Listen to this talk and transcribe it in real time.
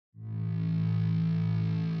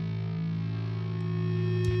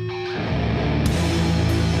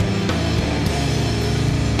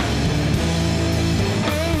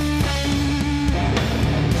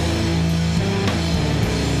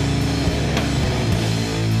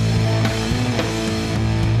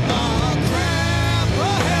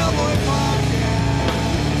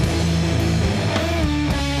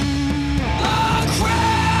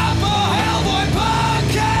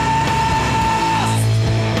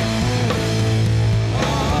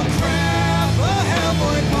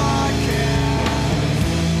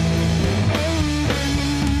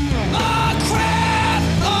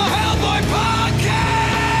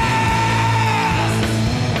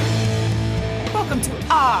Welcome to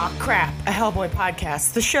Ah Crap, a Hellboy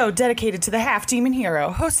podcast, the show dedicated to the half-demon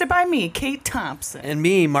hero, hosted by me, Kate Thompson. And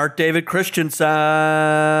me, Mark David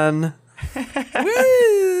Christensen.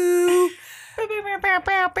 Woo!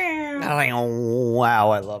 Wow,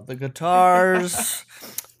 I love the guitars.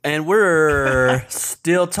 And we're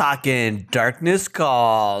still talking Darkness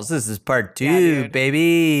Calls. This is part 2,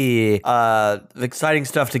 baby. Exciting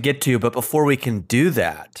stuff to get to, but before we can do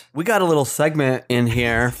that, we got a little segment in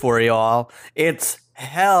here for y'all. It's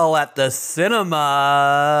Hell at the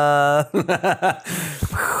Cinema.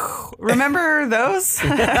 Remember those?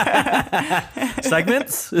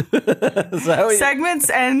 Segments? Segments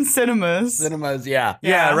and cinemas. Cinemas, yeah.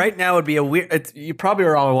 Yeah, right now would be a weird... you probably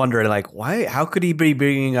are all wondering, like, why? How could he be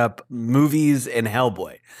bringing up movies and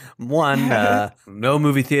Hellboy? One, no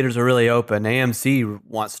movie theaters are really open. AMC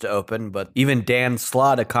wants to open, but even Dan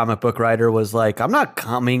Slott, a comic book writer, was like, I'm not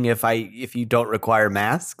coming if you don't require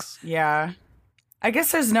masks. Yeah. I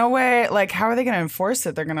guess there's no way, like, how are they going to enforce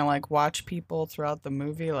it? They're going to, like, watch people throughout the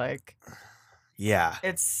movie, like... Yeah.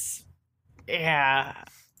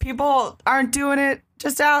 People aren't doing it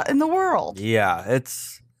just out in the world. Yeah,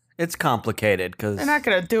 it's complicated, because... They're not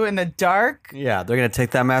going to do it in the dark. Yeah, they're going to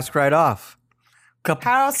take that mask right off.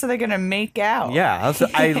 How else are they going to make out? Yeah,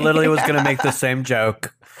 I literally was going to make the same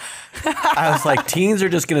joke. I was like, teens are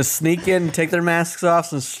just going to sneak in, take their masks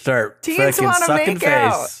off, and start fucking sucking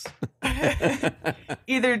face.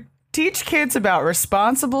 Either teach kids about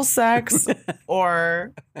responsible sex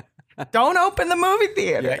or don't open the movie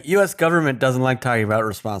theater. Yeah, U.S. government doesn't like talking about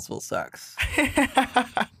responsible sex.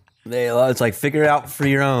 It's like, figure it out for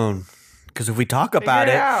your own. Because if we talk about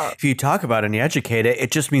it, if you talk about it and you educate it,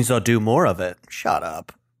 it just means they'll do more of it. Shut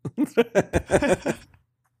up.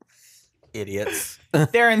 Idiots.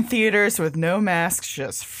 They're in theaters with no masks,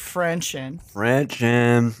 just Frenchin'.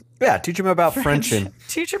 Yeah, teach them about Frenchin'.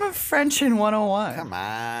 Teach them a Frenchin' 101. Come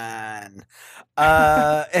on.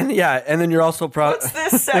 And then you're also What's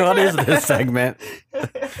this segment? What is this segment?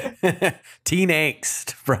 Teen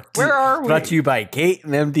Angst. Where are we? Brought to you by Kate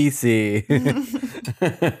and MDC.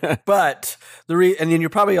 But and then you're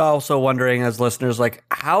probably also wondering, as listeners, like,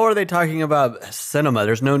 how are they talking about cinema?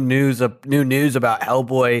 There's no new news about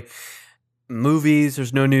Hellboy movies.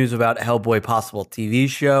 There's no news about Hellboy possible TV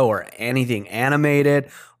show or anything animated.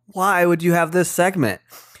 Why would you have this segment?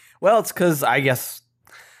 Well, it's because I guess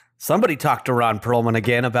somebody talked to Ron Perlman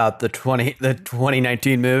again about the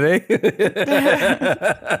 2019 movie.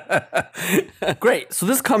 Great. So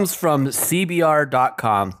this comes from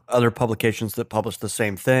CBR.com, other publications that publish the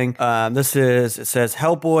same thing. It says,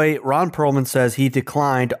 Hellboy, Ron Perlman says he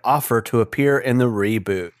declined offer to appear in the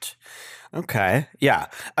reboot. Okay. Yeah.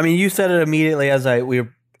 I mean, you said it immediately as I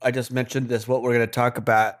just mentioned this, what we're going to talk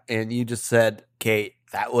about, and you just said, Kate,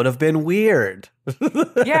 that would have been weird.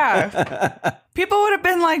 Yeah. People would have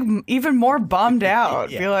been like even more bummed out.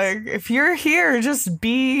 Yes. Be like, if you're here, just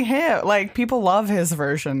be him. Like, people love his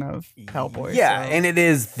version of Hellboy. Yeah, so. and it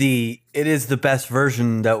is the best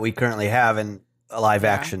version that we currently have in live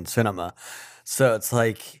action cinema. So it's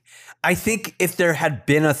like, I think if there had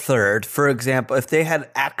been a third, for example, if they had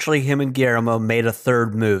actually him and Guillermo made a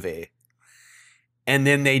third movie, and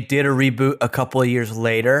then they did a reboot a couple of years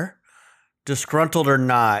later, disgruntled or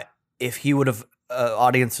not, if he would have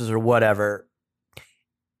audiences or whatever,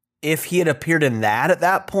 if he had appeared in that at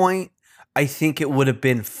that point, I think it would have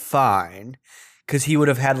been fine, because he would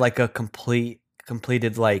have had like a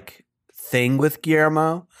completed like thing with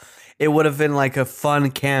Guillermo. It would have been like a fun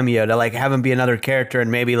cameo to like have him be another character and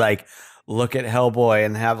maybe like look at Hellboy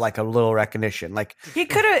and have like a little recognition. Like, he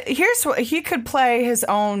could have. He could play his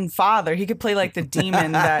own father. He could play like the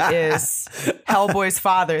demon that is Hellboy's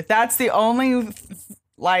father. That's the only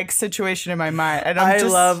like situation in my mind. And I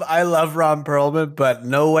love Ron Perlman, but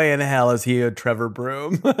no way in hell is he a Trevor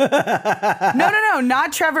Broom. No,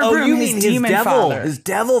 not Trevor Broom. You mean his demon devil, father. his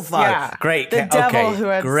devil father? Yeah, great. The devil who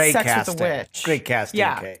had great sex casting. with the witch. Great casting.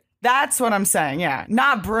 Yeah, Kate. that's what I'm saying. Yeah,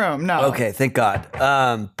 not Broom. No. Okay, thank God.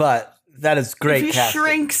 But that is great. If he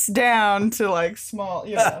shrinks down to like small,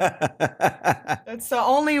 that's the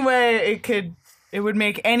only way it would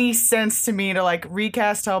make any sense to me to like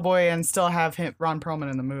recast Hellboy and still have Ron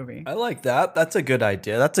Perlman in the movie. I like that. That's a good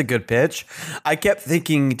idea. That's a good pitch. I kept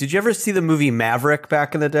thinking, did you ever see the movie Maverick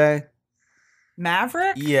back in the day?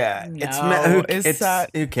 Maverick? Yeah. No.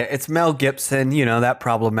 It's Mel Gibson, you know, that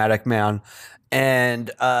problematic man. And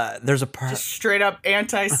there's a part, just straight up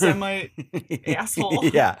anti-Semite asshole.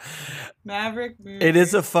 Yeah, Maverick movie. It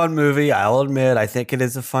is a fun movie. I'll admit, I think it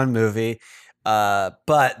is a fun movie.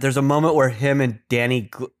 But there's a moment where him and Danny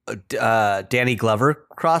Glover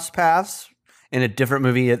cross paths in a different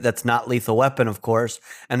movie that's not Lethal Weapon, of course,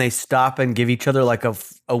 and they stop and give each other like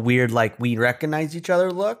a weird, like, we recognize each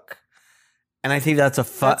other look. And I think that's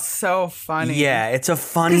That's so funny. Yeah, it's a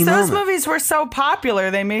funny because moment. those movies were so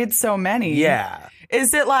popular. They made so many. Yeah.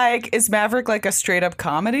 Is Maverick like a straight up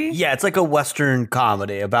comedy? Yeah, it's like a Western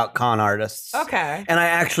comedy about con artists. Okay. And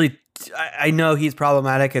I know he's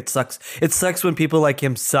problematic. It sucks. It sucks when people like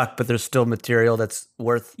him suck, but there's still material that's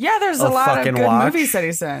worth Yeah, there's a lot of good watch. movies that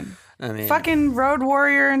he's in. I mean, fucking Road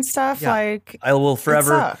Warrior and stuff. Yeah. Like, I will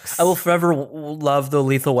forever sucks. love the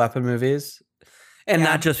Lethal Weapon movies. And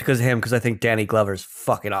not just because of him, because I think Danny Glover's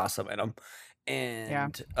fucking awesome in them.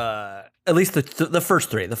 And at least the first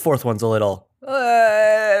three. The fourth one's a little.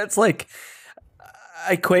 It's like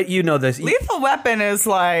I quit. You know this. Lethal Weapon is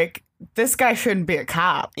like, this guy shouldn't be a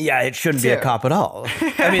cop. Yeah, it shouldn't be a cop at all.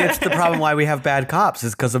 I mean, it's the problem why we have bad cops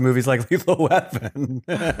is because of movies like Lethal Weapon.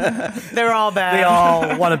 They're all bad. They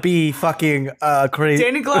all want to be fucking crazy.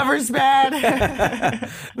 Danny Glover's bad.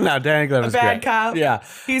 No, Danny Glover's a bad great. cop. Yeah,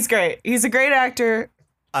 he's great. He's a great actor.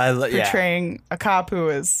 Yeah. Portraying a cop who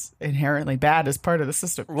is inherently bad as part of the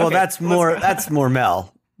system. Well, Okay, that's more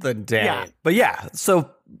Mel than Danny. Yeah. But yeah, so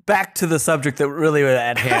back to the subject that really was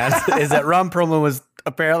at hand is that Ron Perlman was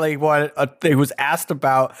apparently he was asked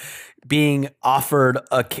about being offered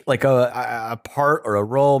a part or a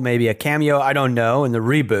role, maybe a cameo, I don't know, in the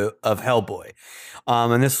reboot of Hellboy.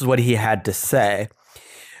 And this is what he had to say.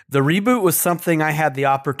 The reboot was something I had the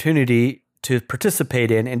opportunity to participate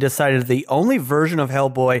in and decided the only version of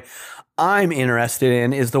Hellboy I'm interested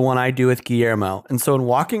in is the one I do with Guillermo. And so in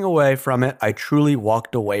walking away from it, I truly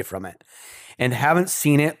walked away from it and haven't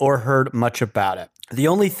seen it or heard much about it. The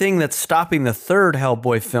only thing that's stopping the third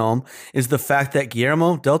Hellboy film is the fact that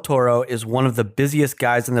Guillermo del Toro is one of the busiest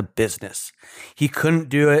guys in the business. He couldn't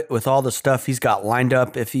do it with all the stuff he's got lined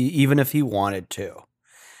up even if he wanted to.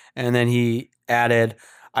 And then he added,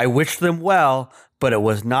 I wish them well, but it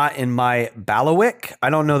was not in my bailiwick. I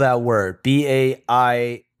don't know that word. Bailiwick.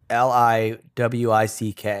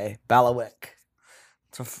 Bailiwick.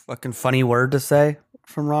 It's a fucking funny word to say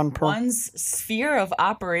from Ron Perlman. One's sphere of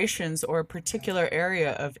operations or particular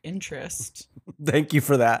area of interest. Thank you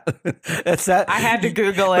for that. That's that. I had to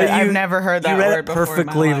Google it. I've never heard that you read word it before.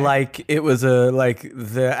 perfectly, in my life. like it was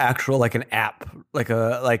the actual like an app, like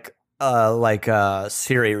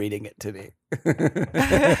Siri reading it to me.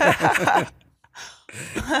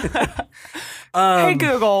 Hey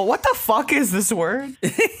Google, what the fuck is this word?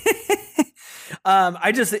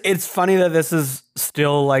 It's funny that this is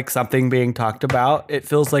still like something being talked about. It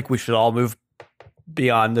feels like we should all move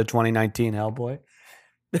beyond the 2019 Hellboy.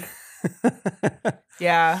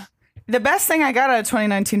 Yeah. The best thing I got out of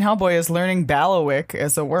 2019 Hellboy is learning bailiwick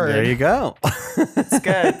as a word. There you go. It's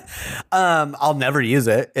good. I'll never use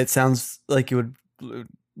it. It sounds like it would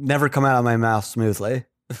never come out of my mouth smoothly.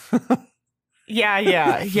 Yeah.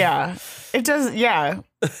 It does. Yeah.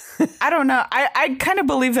 I don't know. I kind of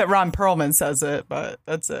believe that Ron Perlman says it, but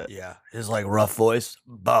that's it. Yeah. His like rough voice.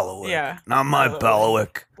 Bailiwick. Yeah. Not my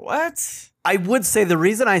bailiwick. What? I would say the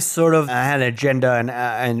reason I sort of had an agenda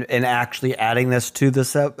and actually adding this to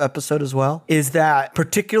this episode as well is that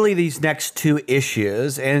particularly these next two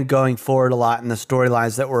issues and going forward a lot in the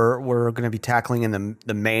storylines that we're going to be tackling in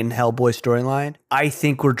the main Hellboy storyline, I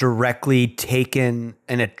think we're directly taken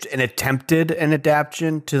and attempted an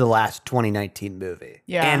adaptation to the last 2019 movie.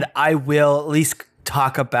 Yeah. And I will at least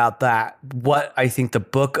talk about that, what I think the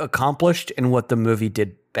book accomplished and what the movie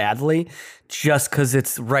did badly, just because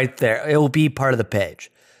it's right there. It will be part of the page.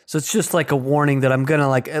 So it's just like a warning that I'm going to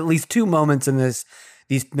like at least two moments in these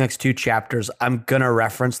next two chapters, I'm going to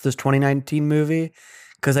reference this 2019 movie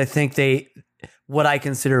because I think what I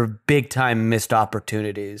consider big time missed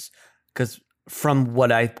opportunities because from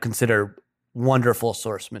what I consider wonderful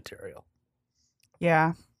source material.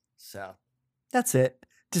 Yeah. So that's it.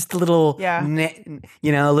 Just a little, a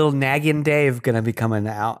little nagging Dave going to be coming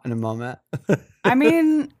out in a moment. I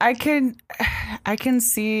mean, I can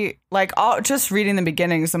see like just reading the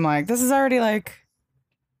beginnings. I'm like, this is already like,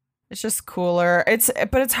 it's just cooler.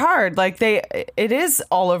 But it's hard. Like it is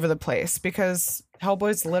all over the place because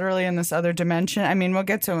Hellboy's literally in this other dimension. I mean, we'll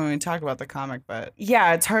get to it when we talk about the comic, but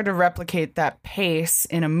yeah, it's hard to replicate that pace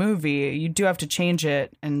in a movie. You do have to change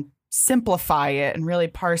it and simplify it and really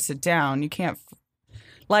parse it down. You can't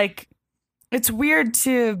it's weird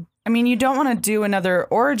to, I mean, you don't want to do another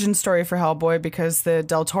origin story for Hellboy because the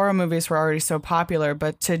Del Toro movies were already so popular,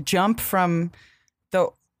 but to jump from the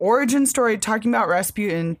origin story talking about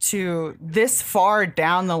Rasputin to this far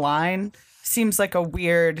down the line seems like a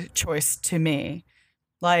weird choice to me.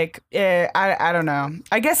 Like, I don't know.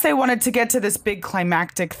 I guess they wanted to get to this big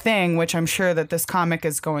climactic thing, which I'm sure that this comic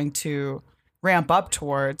is going to ramp up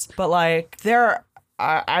towards. But like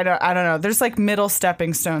I don't know. There's like middle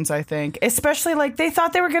stepping stones, I think. Especially like they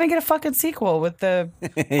thought they were gonna get a fucking sequel with the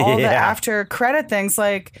all the after credit things.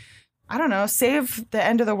 Like, I don't know, save the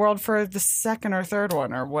end of the world for the second or third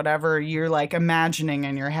one or whatever you're like imagining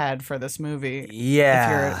in your head for this movie. Yeah.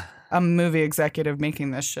 If you're a movie executive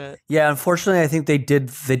making this shit. Yeah, unfortunately, I think they did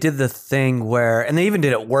the thing where, and they even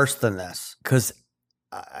did it worse than this, because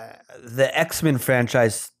the X-Men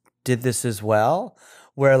franchise did this as well,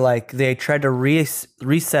 where like they tried to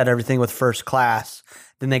reset everything with First Class.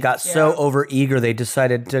 Then they got so over eager they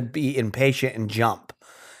decided to be impatient and jump,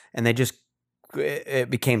 and they just it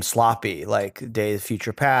became sloppy. Like Days of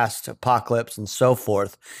Future Past, Apocalypse, and so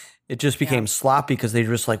forth. It just became sloppy because they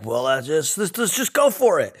were just like, well, let's just go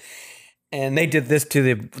for it. And they did this to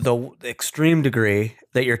the extreme degree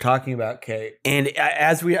that you're talking about, Kate. And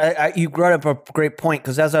as you brought up a great point,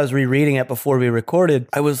 because as I was rereading it before we recorded,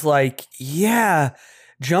 I was like, yeah,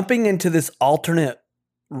 jumping into this alternate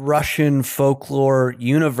Russian folklore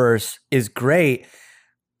universe is great,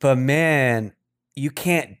 but man, you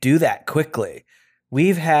can't do that quickly.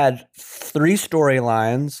 We've had 3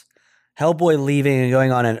 storylines, Hellboy leaving and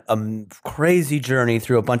going on a crazy journey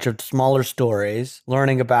through a bunch of smaller stories,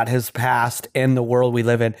 learning about his past and the world we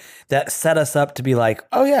live in, that set us up to be like,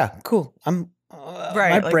 oh yeah, cool.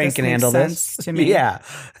 My brain can handle this. To me. Yeah.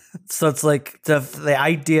 So it's like the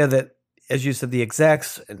idea that, as you said, the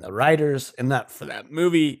execs and the writers and that for that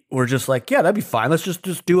movie were just like, yeah, that'd be fine. Let's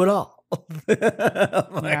just do it all.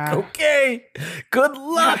 I'm like, okay, good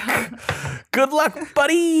luck. Good luck,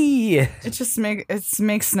 buddy. It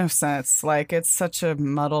makes no sense. Like, it's such a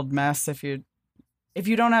muddled mess if you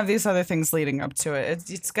don't have these other things leading up to it.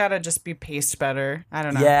 It's got to just be paced better. I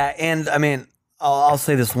don't know. Yeah, and I mean, I'll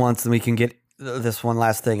say this once, and we can get this one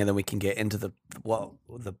last thing, and then we can get into the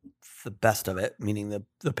best of it, meaning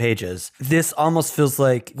the pages. This almost feels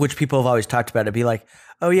like, which people have always talked about, it'd be like,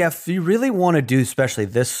 oh yeah, if you really want to do especially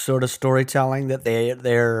this sort of storytelling that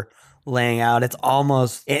they're laying out,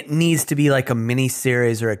 it needs to be like a mini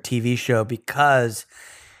series or a TV show, because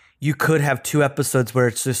you could have 2 episodes where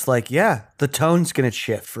it's just like, yeah, the tone's going to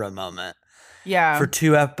shift for a moment. Yeah. For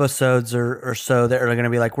 2 episodes or so that are going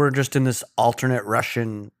to be like, we're just in this alternate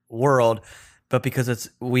Russian world, but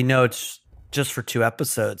because we know it's just for 2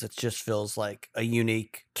 episodes, it just feels like a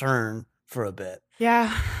unique turn for a bit.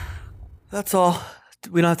 Yeah. That's all.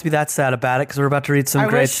 We don't have to be that sad about it, because we're about to read some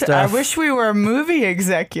great stuff. I wish we were movie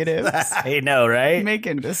executives. I know, right?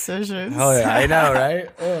 Making decisions. Oh yeah, I know, right?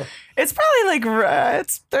 It's probably like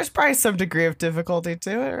there's probably some degree of difficulty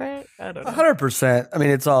to it, right? I don't know. 100%. I mean,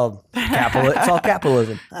 it's all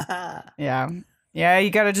capitalism. Yeah. You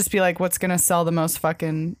got to just be like, what's gonna sell the most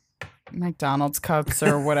fucking McDonald's cups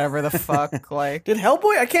or whatever the fuck. Like, did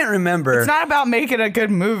Hellboy? I can't remember. It's not about making a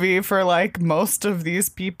good movie for like most of these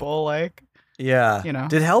people. Like, yeah, you know,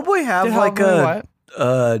 did Hellboy have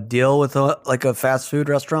a deal with a fast food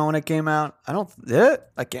restaurant when it came out?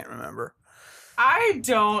 I can't remember. I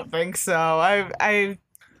don't think so. I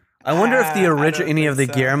wonder if any of the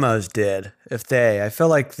Guillermos did. I feel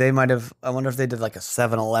like they might have. I wonder if they did like a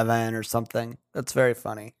 7-Eleven or something. That's very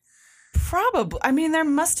funny. Probably. I mean, there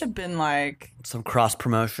must have been like some cross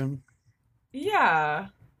promotion. Yeah.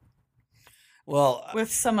 Well,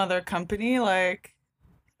 with some other company, like,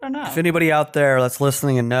 I don't know. If anybody out there that's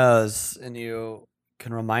listening and knows, and you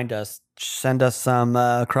can remind us, send us some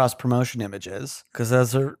cross promotion images, because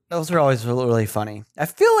those are always really funny. I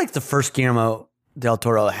feel like the first Guillermo del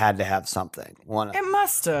Toro had to have something. It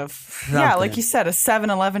must have. Yeah, like you said, a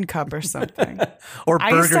 7-Eleven cup or something. Or Burger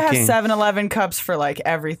King. I used to have King. 7-Eleven cups for like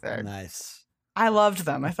everything. Nice. I loved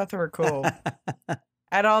them. I thought they were cool. I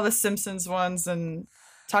had all the Simpsons ones, and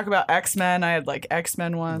talk about X-Men. I had like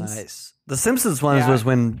X-Men ones. Nice. The Simpsons ones was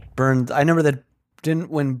when Burns. I remember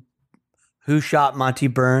when Who Shot Monty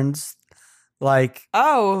Burns? Like,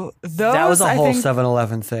 oh, that was a whole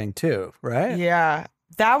 7-Eleven thing too, right? Yeah,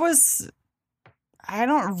 that was. I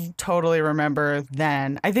don't totally remember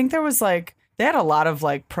then. I think there was like, they had a lot of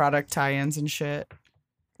like product tie-ins and shit.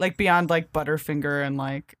 Like beyond like Butterfinger and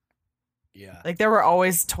like, yeah. Like there were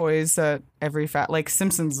always toys at every like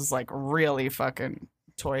Simpsons is like really fucking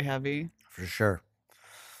toy heavy. For sure.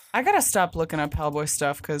 I gotta stop looking up Hellboy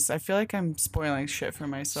stuff because I feel like I'm spoiling shit for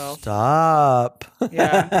myself. Stop.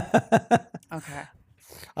 Yeah. Okay.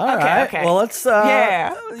 All right. Okay. Well, let's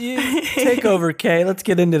you take over, Kay. Let's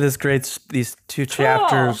get into these 2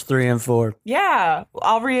 chapters, 3 and 4. Yeah.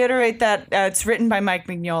 I'll reiterate that it's written by Mike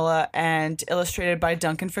Mignola and illustrated by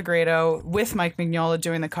Duncan Fegredo, with Mike Mignola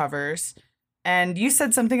doing the covers. And you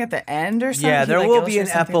said something at the end or something? Yeah, there He, will be an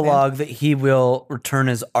illustrates something at the end? epilogue that he will return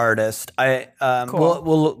as artist. Cool.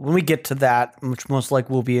 We'll when we get to that, which most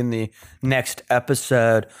likely will be in the next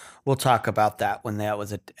episode, we'll talk about that when that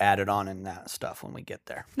was added on and that stuff when we get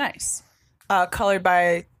there. Nice. Colored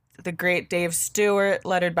by the great Dave Stewart,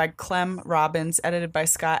 lettered by Clem Robbins, edited by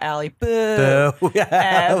Scott Alley. Boo. Boo. And We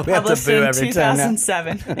have to published boo in every time now.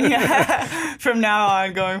 2007. Yeah. From now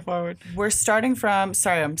on, going forward. We're starting from,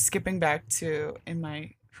 sorry, I'm skipping back to in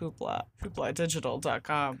my Hoopla,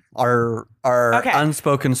 hoopladigital.com. Our Okay.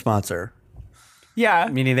 unspoken sponsor, Yeah.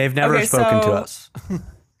 meaning they've never Okay, spoken to so- us.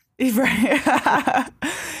 Right.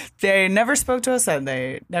 They never spoke to us and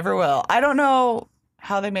they never will. I don't know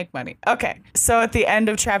how they make money. Okay. So at the end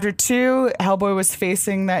of chapter 2, Hellboy was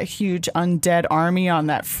facing that huge undead army on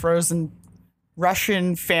that frozen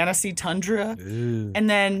Russian fantasy tundra. And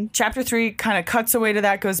then chapter 3 kind of cuts away to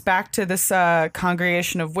that, goes back to this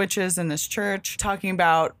congregation of witches in this church, talking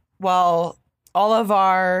about, well, all of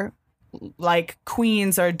our like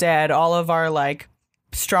queens are dead. All of our like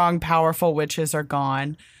strong, powerful witches are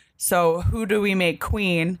gone. So who do we make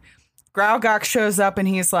queen? Graugok shows up and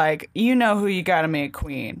he's like, you know who you got to make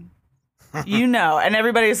queen. You know. And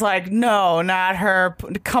everybody's like, no, not her.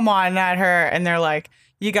 Come on, not her. And they're like,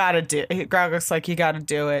 you got to do it. Graugok's like, you got to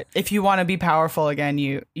do it. If you want to be powerful again,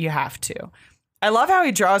 you have to. I love how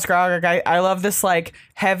he draws Graugok. I love this like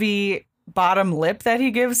heavy bottom lip that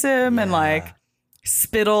he gives him and like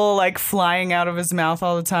spittle like flying out of his mouth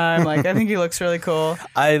all the time. Like, I think he looks really cool.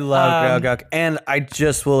 I love Graugok. And I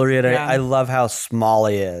just will reiterate, Yeah. I love how small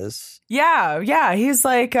he is. Yeah. He's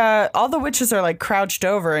like, all the witches are like crouched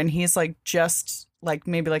over and he's like just like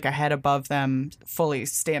maybe like a head above them, fully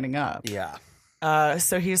standing up. Yeah.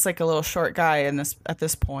 So he's like a little short guy at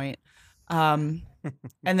this point. And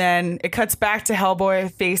then it cuts back to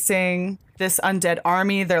Hellboy facing this undead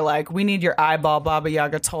army. They're like, we need your eyeball, Baba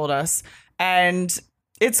Yaga told us. And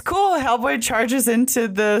it's cool. Hellboy charges into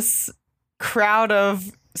this crowd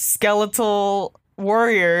of skeletal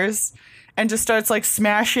warriors and just starts like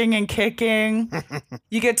smashing and kicking.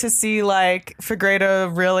 You get to see like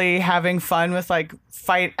Figueredo really having fun with like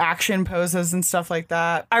fight action poses and stuff like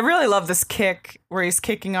that. I really love this kick where he's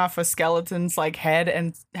kicking off a skeleton's like head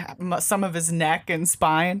and some of his neck and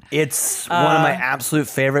spine. It's one of my absolute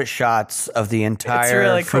favorite shots of the entire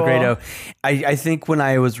really cool. Figueredo. I think when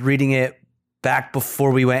I was reading it back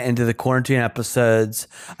before we went into the quarantine episodes,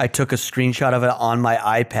 I took a screenshot of it on my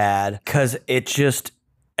iPad because it just,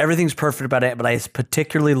 everything's perfect about it, but I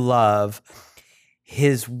particularly love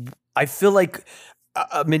I feel like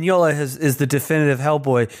Mignola is the definitive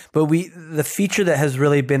Hellboy, but the feature that has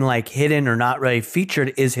really been like hidden or not really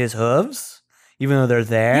featured is his hooves, even though they're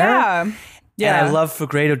there. Yeah. And I love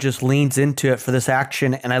Figueredo just leans into it for this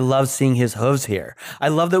action, and I love seeing his hooves here. I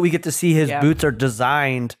love that we get to see his boots are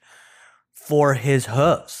designed for his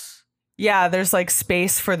hooves. Yeah, there's like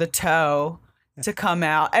space for the toe to come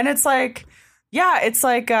out. And it's like, I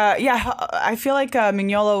feel like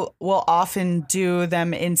Mignola will often do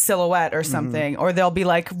them in silhouette or something, or they'll be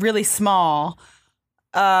like really small.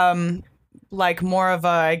 Like more of a,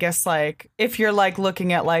 I guess, like if you're like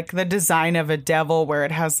looking at like the design of a devil where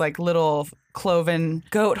it has like little cloven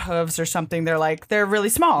goat hooves or something, they're really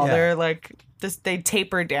small. Yeah. They're like this, they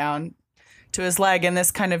taper down to his leg, and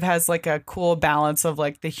this kind of has like a cool balance of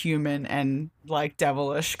like the human and like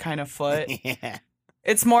devilish kind of foot. Yeah.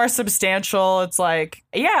 It's more substantial. It's like,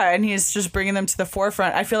 and he's just bringing them to the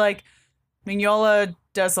forefront. I feel like Mignola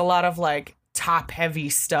does a lot of like top heavy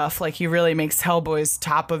stuff. Like he really makes Hellboy's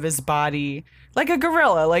top of his body like a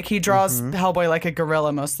gorilla. Like he draws Hellboy like a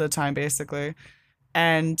gorilla most of the time, basically.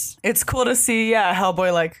 And it's cool to see,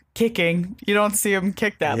 Hellboy like kicking. You don't see him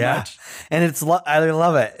kick that much. And I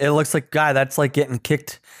love it. It looks like, God, that's like getting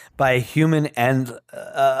kicked by a human. And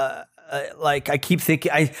like I keep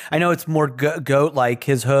thinking, I know it's more goat like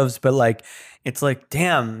his hooves, but like it's like,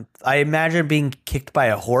 damn, I imagine being kicked by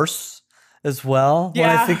a horse as well. When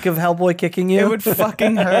I think of Hellboy kicking you, It would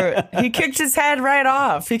fucking hurt. He kicked his head right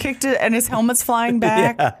off. He kicked it and his helmet's flying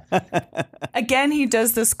back. Again, he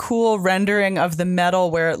does this cool rendering of the metal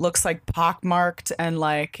where it looks like pockmarked and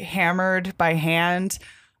like hammered by hand.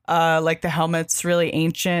 Like the helmet's really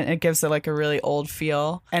ancient. It gives it like a really old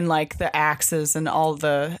feel. And like the axes and all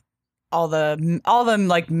the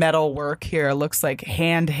like metal work here looks like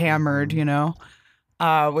hand hammered, you know,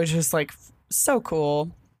 which is like so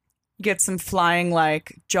cool. Get some flying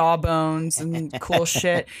like jawbones and cool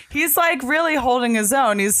shit. He's like really holding his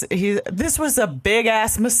own. This was a big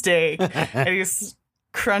ass mistake, and he's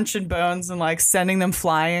crunching bones and like sending them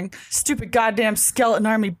flying. Stupid goddamn skeleton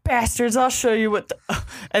army bastards! I'll show you what.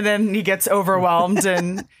 And then he gets overwhelmed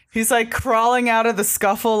and he's like crawling out of the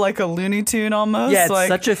scuffle like a Looney Tune almost. Yeah, it's like,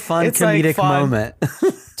 such a fun comedic moment.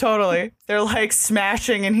 Totally, they're like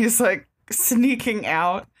smashing and he's like sneaking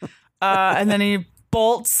out, and then he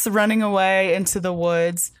bolts running away into the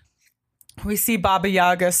woods. We see Baba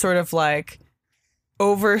Yaga sort of like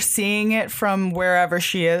overseeing it from wherever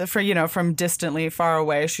she is, from distantly far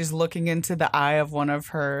away. She's looking into the eye of one of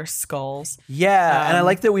her skulls. Yeah, and I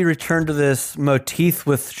like that we return to this motif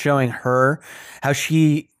with showing her how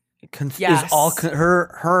she is all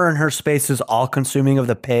her and her space is all consuming of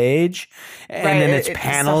the page, and then it's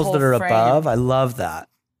panels that are frame. Above. I love that.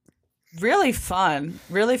 Really fun,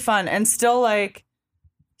 and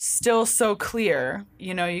still so clear.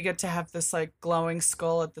 You get to have this like glowing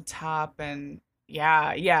skull at the top, and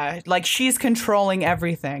yeah, like she's controlling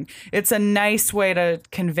everything. It's a nice way to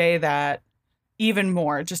convey that even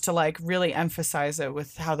more, just to like really emphasize it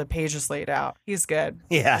with how the page is laid out. He's good.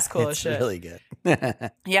 Yeah, he's cool as shit. Really good.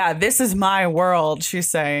 Yeah, this is my world, she's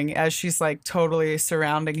saying as she's like totally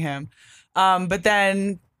surrounding him. But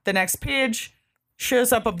then the next page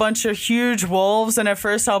shows up a bunch of huge wolves, and at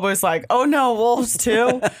first Hellboy's like, oh no, wolves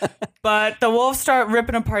too. But the wolves start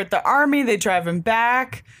ripping apart the army. They drive him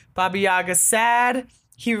back. Baba Yaga's sad.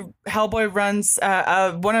 Hellboy runs,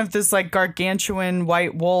 one of this like gargantuan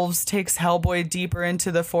white wolves takes Hellboy deeper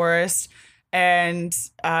into the forest, and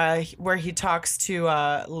where he talks to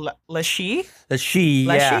Leshy. Leshy,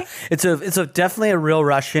 yeah. It's definitely a real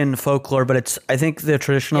Russian folklore, but I think the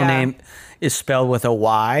traditional name is spelled with a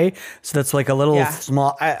Y. So that's like a little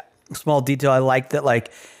small detail. I like that,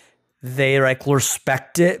 like they like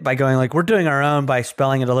respect it by going like, we're doing our own by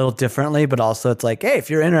spelling it a little differently, but also it's like, hey, if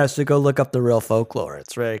you're interested, go look up the real folklore.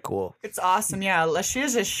 It's very cool. It's awesome. Yeah. Leshy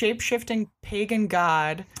is a shape-shifting pagan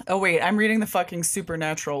god. Oh wait, I'm reading the fucking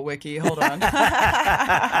Supernatural wiki. Hold on.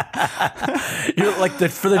 You're like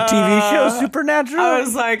for the TV show Supernatural? I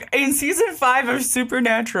was like, in season 5 of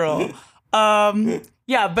Supernatural.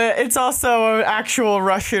 Yeah, but it's also an actual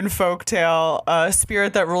Russian folktale, a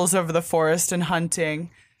spirit that rules over the forest and hunting.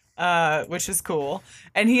 Which is cool.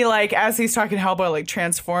 And he like, as he's talking to Hellboy, like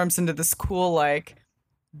transforms into this cool like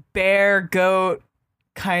bear goat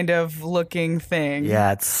kind of looking thing.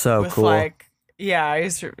 Yeah, it's so cool. Like, yeah,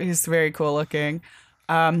 he's very cool looking.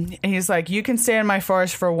 And he's like, you can stay in my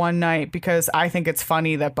forest for one night because I think it's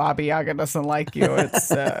funny that Baba Yaga doesn't like you.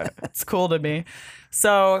 It's cool to me.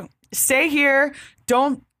 So stay here.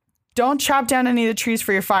 Don't chop down any of the trees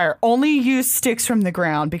for your fire. Only use sticks from the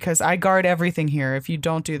ground because I guard everything here. If you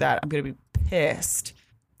don't do that, I'm going to be pissed.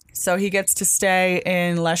 So he gets to stay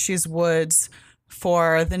in Leshy's woods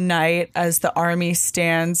for the night as the army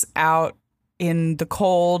stands out in the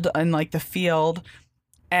cold and like the field.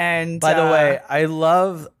 And by the way, I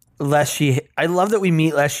love Leshy. I love that we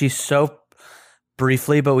meet Leshy so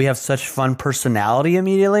briefly, but we have such fun personality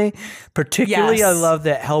immediately. Particularly, yes. I love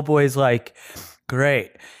that Hellboy's like,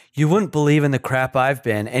 great. You wouldn't believe in the crap I've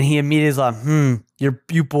been. And he immediately is like,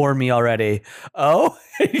 you bore me already. Oh,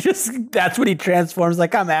 that's when he transforms.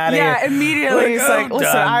 Like, I'm out of here. Yeah, immediately. He's like,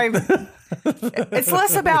 listen, it's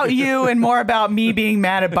less about you and more about me being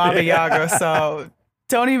mad at Baba Yaga. So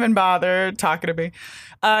don't even bother talking to me.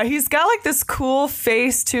 He's got like this cool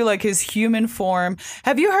face too, like his human form.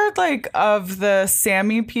 Have you heard like of the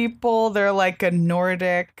Sami people? They're like a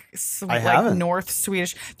Nordic, like North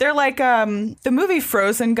Swedish. They're like the movie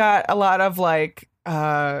Frozen got a lot of like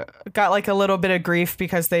got like a little bit of grief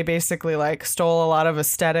because they basically like stole a lot of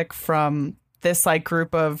aesthetic from this like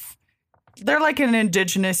group of. They're like an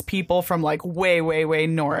indigenous people from like way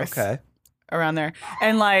north. Okay. Around there,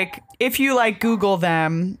 and like if you like Google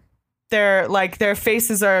them. Their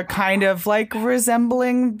faces are kind of like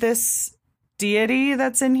resembling this deity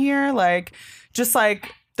that's in here. Like, just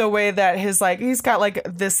like the way that he's got like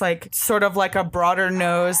this, like sort of like a broader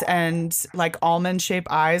nose and like almond shaped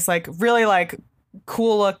eyes, like really like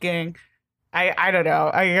cool looking. I don't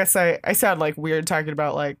know. I guess I sound like weird talking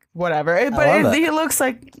about like whatever, but he looks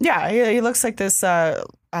like, yeah, he looks like this,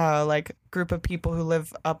 like group of people who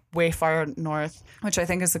live up way far north, which I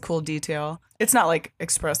think is a cool detail. It's not like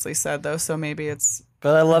expressly said though, so maybe it's.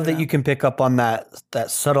 But I love that you can pick up on that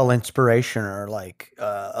subtle inspiration or like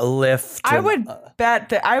a lift. I would bet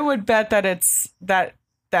that it's that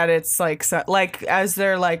it's like as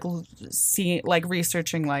they're like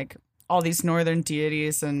researching like all these northern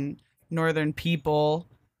deities and northern people,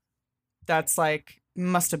 that's like.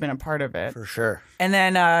 Must have been a part of it. For sure. And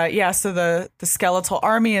then, so the skeletal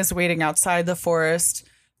army is waiting outside the forest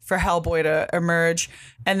for Hellboy to emerge.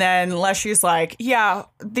 And then Leshy's like, yeah,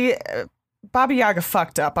 Baba Yaga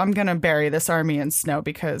fucked up. I'm going to bury this army in snow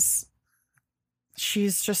because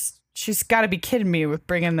she's got to be kidding me with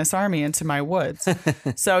bringing this army into my woods.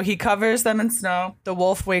 So he covers them in snow. The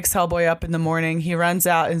wolf wakes Hellboy up in the morning. He runs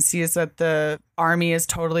out and sees that the army is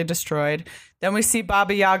totally destroyed. Then we see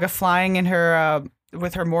Baba Yaga flying in her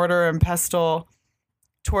with her mortar and pestle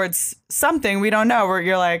towards something we don't know. Where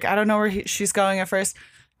you're like, I don't know where she's going at first.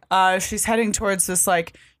 She's heading towards this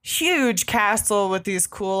like huge castle with these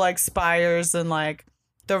cool like spires and like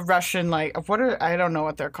the Russian like I don't know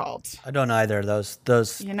what they're called. I don't either.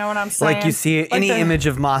 Those you know what I'm saying? Like you see like any image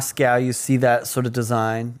of Moscow, you see that sort of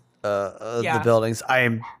design Yeah. the buildings. I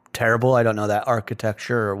am terrible. I don't know that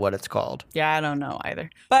architecture or what it's called. Yeah, I don't know either.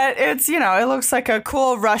 But it's, you know, it looks like a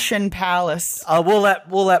cool Russian palace. We'll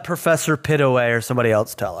let Professor Pitaway or somebody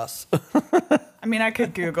else tell us. I mean, I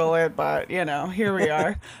could Google it, but, you know, here we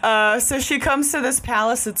are. So she comes to this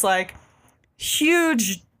palace. It's like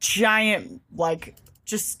huge, giant, like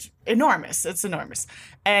just enormous. It's enormous.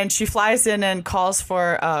 And she flies in and calls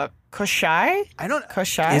for Koshai. I don't.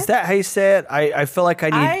 Koshai? Is that how you say it? I feel like I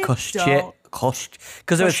need don't-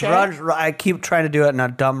 because it was Koshai? I keep trying to do it in a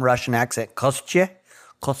dumb Russian accent. Koshche.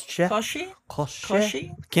 Koshi?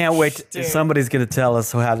 Koshi? Can't wait. Dude. Somebody's gonna tell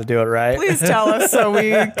us how to do it right. Please tell us so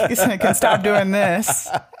we can stop doing this.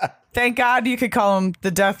 Thank God you could call him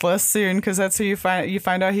the Deathless soon, because that's who you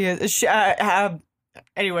find out he is.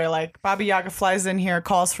 Anyway, like Baba Yaga flies in here,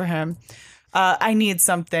 calls for him. I need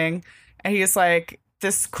something, and he's like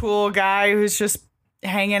this cool guy who's just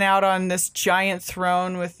hanging out on this giant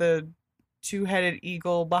throne with a two-headed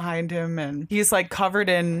eagle behind him, and he's like covered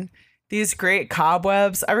in these great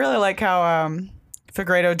cobwebs. I really like how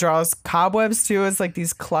Figueredo draws cobwebs too, as like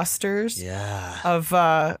these clusters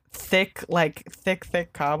of thick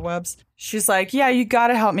cobwebs. She's like, yeah, you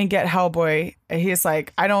gotta help me get Hellboy. And he's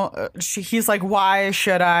like, he's like, why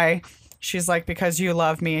should I? She's like, because you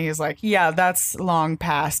love me. And he's like, yeah, that's long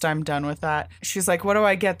past. I'm done with that. She's like, what do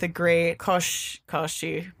I get the great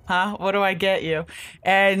Koshi? Huh? What do I get you?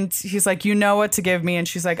 And he's like, you know what to give me. And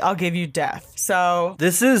she's like, I'll give you death. So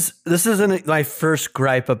this isn't my first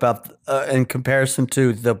gripe about in comparison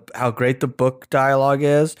to how great the book dialogue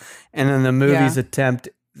is, and then the movie's attempt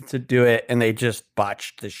to do it, and they just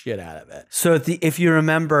botched the shit out of it. So if you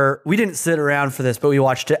remember, we didn't sit around for this, but we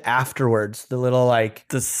watched it afterwards. The little like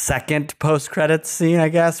the second post-credits scene, I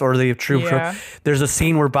guess, or the true. There's a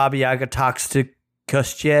scene where Baba Yaga talks to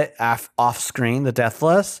Koshche off screen, the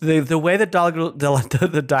Deathless. The way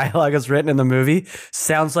the dialogue is written in the movie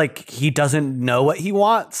sounds like he doesn't know what he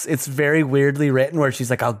wants. It's very weirdly written, where she's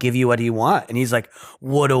like, "I'll give you what you want," and he's like,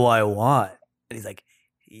 "What do I want?" And he's like,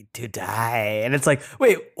 to die. And it's like,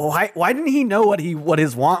 wait, why didn't he know what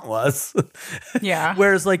his want was? Yeah.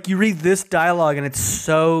 Whereas like you read this dialogue and it's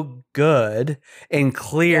so good and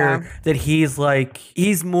clear that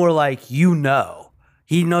he's more like, you know.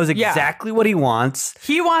 He knows exactly what he wants.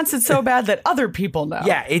 He wants it so bad that other people know.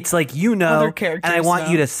 Yeah, it's like, you know, other characters and I want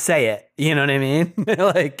know. you to say it. You know what I mean?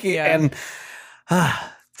 And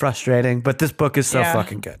frustrating, but this book is so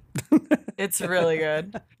fucking good. It's really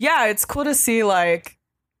good. Yeah, it's cool to see, like,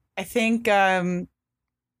 I think, you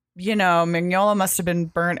know, Mignola must have been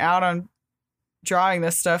burnt out on drawing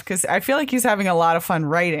this stuff, because I feel like he's having a lot of fun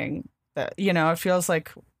writing. That, you know, it feels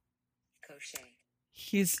like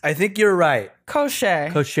I think you're right.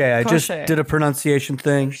 Koshai. I just did a pronunciation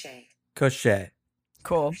thing. Koshai.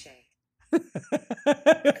 Cool.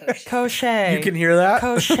 Koshai. You can hear that?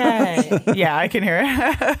 Koshai. Yeah, I can hear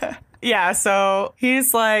it. Yeah, so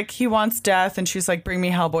he's like, he wants death, and she's like, bring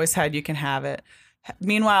me Hellboy's head, you can have it.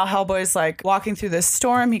 Meanwhile, Hellboy's like walking through this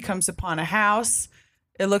storm. He comes upon a house.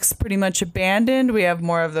 It looks pretty much abandoned. We have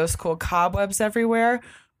more of those cool cobwebs everywhere.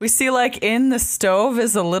 We see like in the stove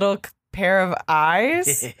is a little pair of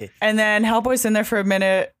eyes. And then Hellboy's in there for a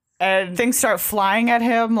minute and things start flying at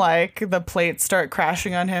him. Like the plates start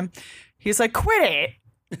crashing on him. He's like, quit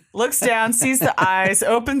it. Looks down, sees the eyes,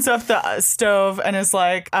 opens up the stove and is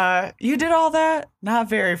like, you did all that? Not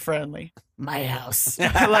very friendly. My house.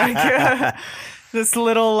 Like this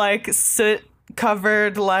little like soot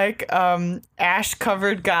covered, like ash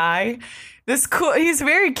covered guy. He's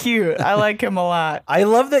very cute. I like him a lot. I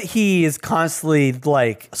love that he is constantly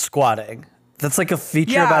like squatting. That's like a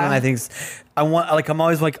feature about him. I think I'm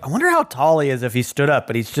always like, I wonder how tall he is if he stood up,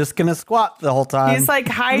 but he's just gonna squat the whole time. He's like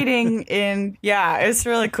hiding in. Yeah, it's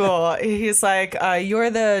really cool. He's like, you're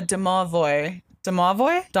the domovoy,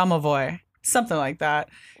 something like that.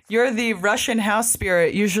 You're the Russian house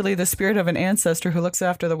spirit, usually the spirit of an ancestor who looks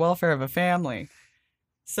after the welfare of a family.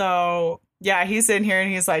 So, yeah, he's in here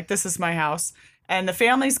and he's like, this is my house. And the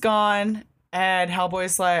family's gone. And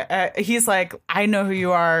Hellboy's like, he's like, I know who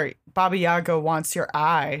you are. Baba Yaga wants your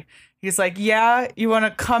eye. He's like, yeah, you want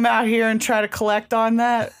to come out here and try to collect on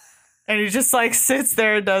that? And he just like sits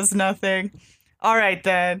there and does nothing. All right,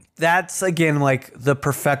 then. That's, again, like the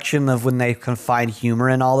perfection of when they can find humor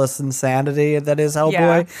in all this insanity that is Hellboy.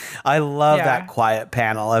 Yeah. I love that quiet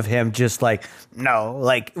panel of him just like, no,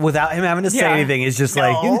 like without him having to say anything. It's just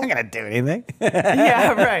like, you're not going to do anything.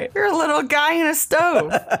 Yeah, right. You're a little guy in a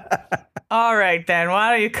stove. All right, then.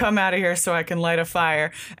 Why don't you come out of here so I can light a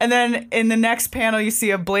fire? And then in the next panel, you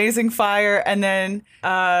see a blazing fire, and then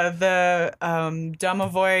the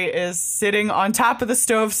Domovoy is sitting on top of the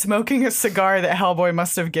stove smoking a cigar that Hellboy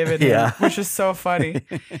must have given him, which is so funny.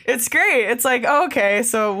 It's great. It's like, okay,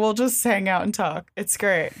 so we'll just hang out and talk. It's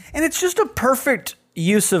great. And it's just a perfect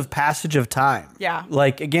use of passage of time. Yeah.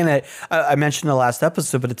 Like, again, I mentioned the last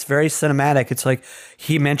episode, but it's very cinematic. It's like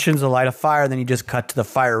he mentions a light of fire, then you just cut to the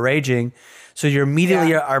fire raging. So you're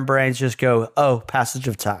immediately, our brains just go, oh, passage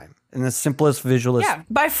of time. And the simplest visual. Yeah,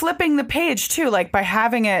 by flipping the page too, like by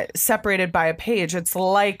having it separated by a page, it's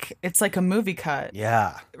like a movie cut.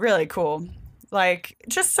 Yeah. Really cool. Like,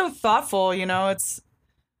 just so thoughtful, you know,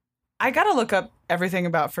 I gotta look up everything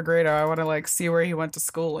about Fegredo. I want to like see where he went to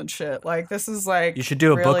school and shit. Like, this is like, you should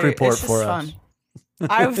do a book report for us.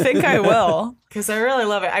 I think I will, because I really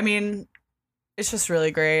love it. I mean, it's just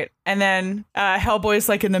really great. And then Hellboy's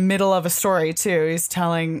like in the middle of a story too.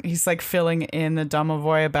 He's like filling in the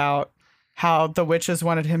Domovoy about how the witches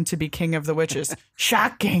wanted him to be king of the witches.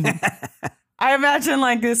 Shocking. I imagine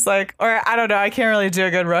like this, like, or I don't know, I can't really do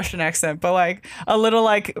a good Russian accent, but like a little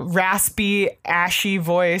like raspy, ashy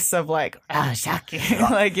voice of like, oh, shocking.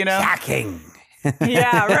 Like, you know? Shocking.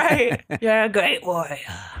 Yeah, right. You're a great warrior.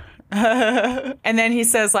 And then he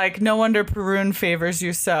says like, no wonder Perun favors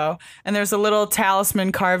you so. And there's a little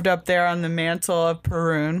talisman carved up there on the mantle of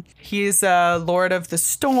Perun. He's a lord of the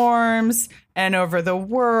storms and over the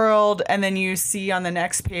world. And then you see on the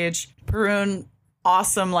next page, Perun,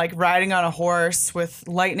 awesome, like riding on a horse with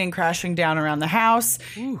lightning crashing down around the house.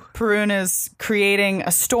 Ooh. Perun is creating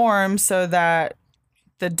a storm so that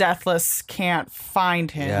the Deathless can't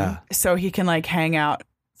find him, so he can like hang out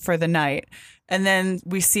for the night. And then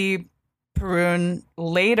we see Perun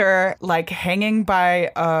later like hanging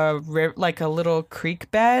by a like a little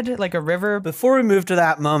creek bed, like a river. Before we move to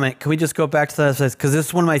that moment, can we just go back to that? Because this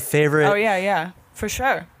is one of my favorite. Oh yeah, for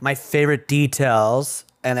sure. My favorite details.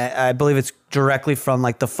 And I believe it's directly from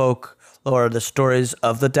like the folk or the stories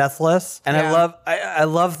of the Deathless. And I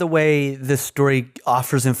love the way this story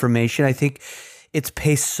offers information. I think it's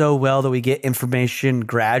paced so well that we get information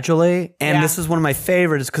gradually. And this is one of my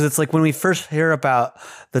favorites because it's like when we first hear about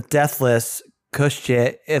the Deathless,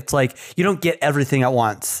 Kushchit, it's like you don't get everything at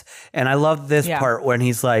once. And I love this part when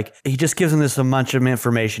he's like, he just gives him this a bunch of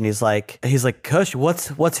information. He's like, Kush,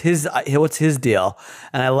 what's his deal?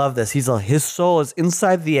 And I love this. He's like, his soul is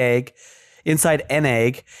inside the egg, inside an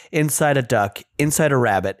egg, inside a duck, inside a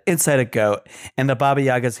rabbit, inside a goat, and the Baba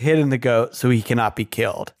Yaga's hidden the goat so he cannot be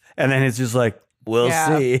killed. And then it's just like, we'll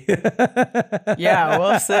see. Yeah,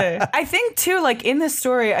 we'll see. I think, too, like, in this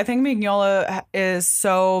story, I think Mignola is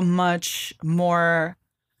so much more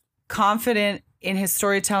confident in his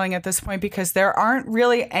storytelling at this point because there aren't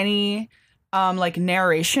really any, like,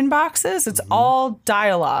 narration boxes. It's all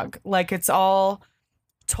dialogue. Like, it's all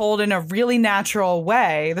told in a really natural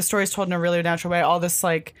way. The story's told in a really natural way. All this,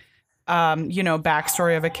 like,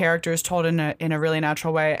 backstory of a character is told in a really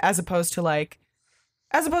natural way, as opposed to like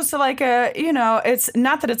it's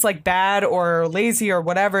not that it's like bad or lazy or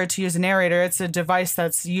whatever to use a narrator. It's a device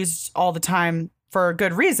that's used all the time for a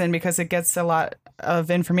good reason because it gets a lot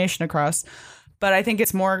of information across. But I think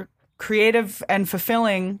it's more creative and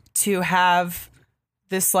fulfilling to have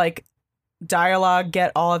this like dialogue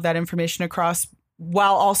get all of that information across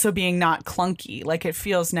while also being not clunky. Like, it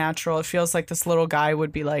feels natural. It feels like this little guy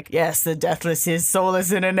would be like, yes, the Deathless, his soul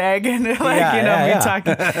is in an egg. And like,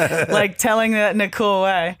 talking, like telling that in a cool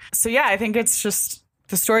way. So yeah, I think it's just,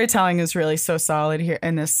 the storytelling is really so solid here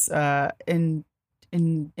in this, in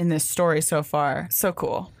this story so far. So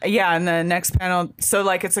cool. Yeah. And the next panel, so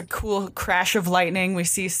like, it's a cool crash of lightning. We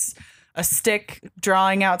see a stick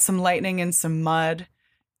drawing out some lightning in some mud.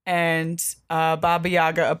 And Baba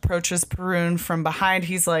Yaga approaches Perun from behind.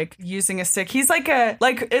 He's like using a stick. He's like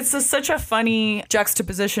such a funny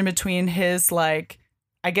juxtaposition between his like,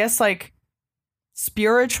 I guess like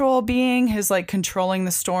spiritual being, his like controlling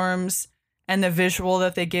the storms, and the visual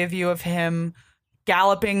that they give you of him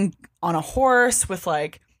galloping on a horse with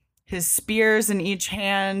like his spears in each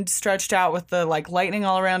hand stretched out with the like lightning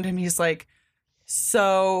all around him. He's like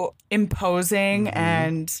so imposing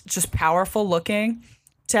and just powerful looking.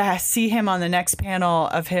 to see him on the next panel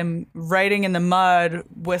of him writing in the mud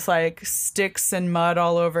with like sticks and mud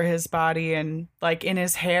all over his body and like in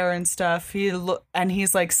his hair and stuff. And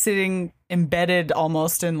he's like sitting embedded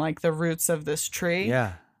almost in like the roots of this tree.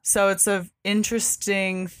 Yeah. So it's a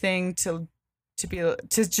interesting thing to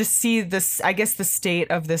just see this, I guess, the state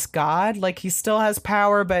of this god. Like he still has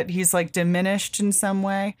power, but he's like diminished in some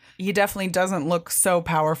way. He definitely doesn't look so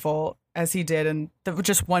powerful as he did in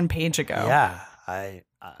just 1 page ago. Yeah.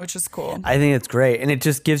 Which is cool. I think it's great. And it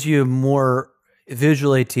just gives you more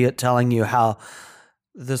visually telling you how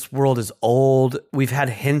this world is old. We've had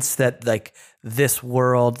hints that like this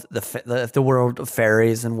world, the world of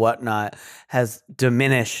fairies and whatnot has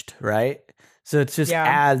diminished, right? So it just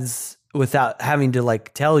adds, without having to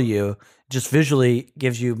like tell you, just visually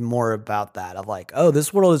gives you more about that of like, oh,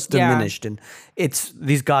 this world is diminished and it's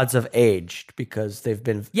these gods have aged because they've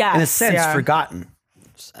been in a sense forgotten.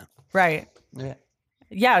 So. Right.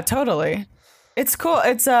 Yeah, totally. It's cool.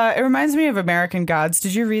 It reminds me of American Gods.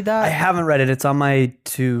 Did you read that? I haven't read it. It's on my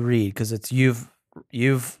to read because it's you've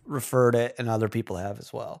referred it and other people have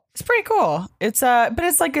as well. It's pretty cool. But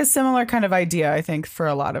it's like a similar kind of idea, I think, for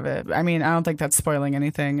a lot of it. I mean, I don't think that's spoiling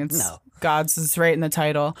anything. It's Gods is right in the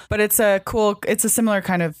title, but it's a similar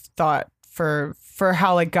kind of thought for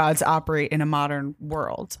how like gods operate in a modern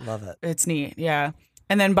world. Love it. It's neat. Yeah.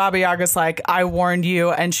 And then Baba Yaga's like, I warned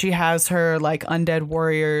you. And she has her like undead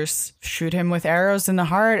warriors shoot him with arrows in the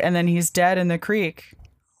heart. And then he's dead in the creek.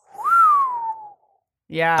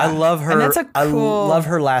 Yeah. I love her. And that's a cool I love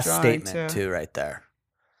her last statement too, right there.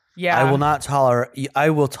 Yeah. I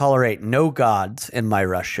will tolerate no gods in my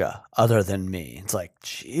Russia other than me. It's like,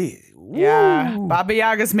 gee. Woo. Yeah. Baba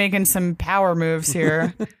Yaga's making some power moves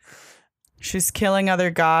here. She's killing other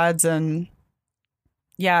gods and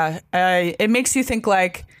it makes you think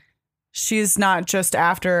like she's not just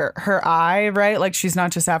after her eye, right? Like she's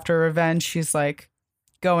not just after revenge. She's like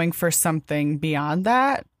going for something beyond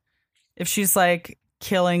that. If she's like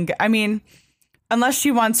killing, I mean, unless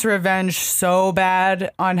she wants revenge so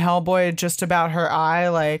bad on Hellboy just about her eye,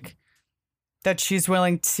 like that she's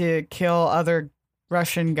willing to kill other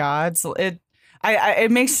Russian gods.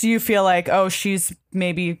 It makes you feel like, oh, she's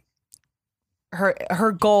maybe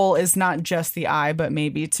her goal is not just the eye, but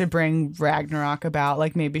maybe to bring Ragnarok about.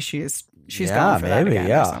 Like maybe she's going for that again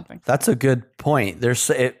or something. That's a good point.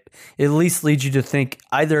 It at least leads you to think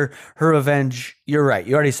either her revenge. You're right.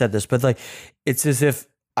 You already said this, but like it's as if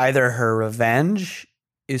either her revenge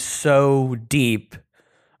is so deep,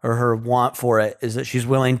 or her want for it is that she's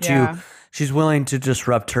willing to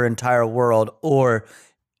disrupt her entire world, or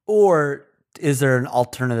is there an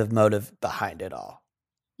alternative motive behind it all?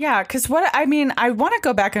 Yeah, because I want to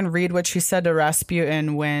go back and read what she said to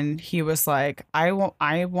Rasputin when he was like, I want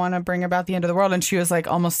to bring about the end of the world. And she was like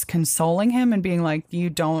almost consoling him and being like,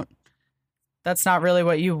 that's not really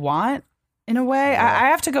what you want in a way. Yeah. I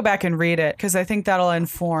have to go back and read it because I think that'll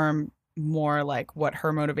inform more like what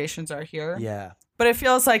her motivations are here. Yeah. But it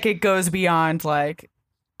feels like it goes beyond like,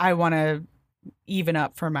 I want to even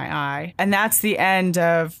up for my eye. And that's the end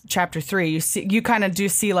of chapter 3. You kind of do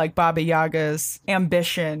see like Baba Yaga's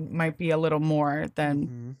ambition might be a little more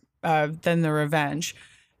than the revenge.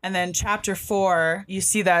 And then chapter 4, you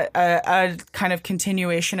see that a kind of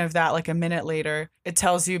continuation of that, like a minute later. It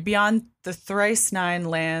tells you beyond the thrice 9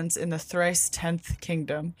 lands in the thrice 10th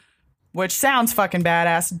kingdom, which sounds fucking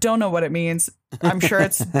badass. Don't know what it means. I'm sure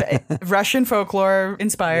it's Russian folklore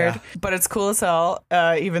inspired, but it's cool as hell.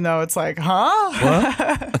 Even though it's like,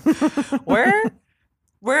 what?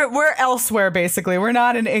 We're elsewhere, basically. We're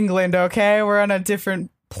not in England, okay? We're on a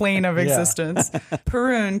different plane of existence.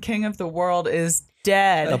 Perun, king of the world, is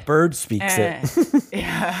dead. A bird speaks it.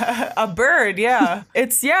 Yeah, a bird. Yeah,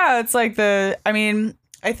 it's like I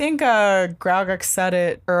think Graugok said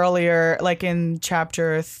it earlier, like in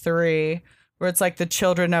chapter 3, where it's like the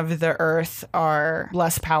children of the earth are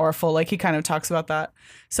less powerful. Like he kind of talks about that.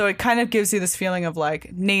 So it kind of gives you this feeling of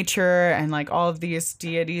like nature and like all of these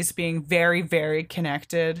deities being very, very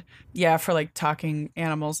connected. Yeah, for like talking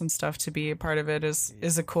animals and stuff to be a part of it is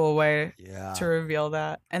a cool way to reveal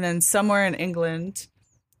that. And then somewhere in England,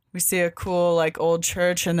 we see a cool like old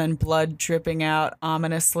church and then blood dripping out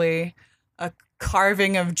ominously. A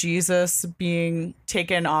carving of Jesus being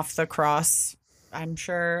taken off the cross, I'm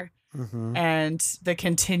sure. Mm-hmm. And the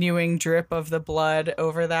continuing drip of the blood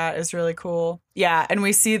over that is really cool. Yeah, and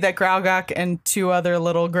we see that Graugok and 2 other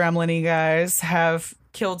little gremlin-y guys have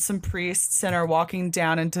killed some priests and are walking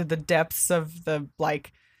down into the depths of the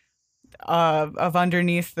of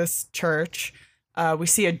underneath this church. We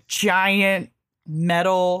see a giant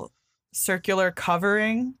metal circular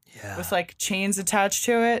covering with like chains attached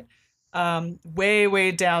to it.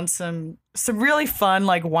 way down some really fun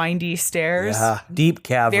like windy stairs. Yeah, deep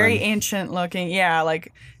cavern. Very ancient looking. Yeah,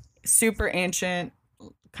 like super ancient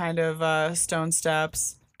kind of stone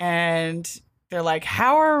steps. And they're like,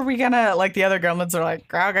 how are we gonna, like the other gremlins are like,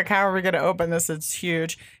 Graugok, how are we gonna open this? It's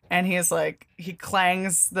huge. And he's like, he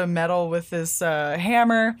clangs the metal with his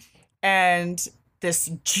hammer, and this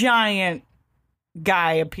giant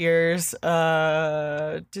guy appears.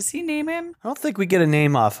 Does he name him? I don't think we get a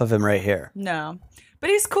name off of him right here. No. But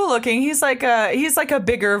he's cool looking. He's like a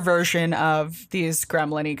bigger version of these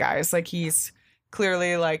gremlin-y guys. Like he's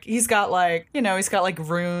clearly like he's got like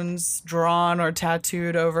runes drawn or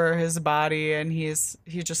tattooed over his body, and he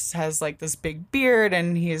just has like this big beard,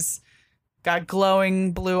 and he's got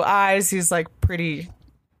glowing blue eyes. He's like pretty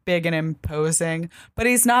big and imposing, but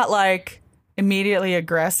he's not like immediately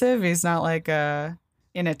aggressive. He's not like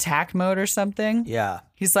in attack mode or something. Yeah.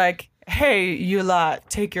 He's like, hey, you lot,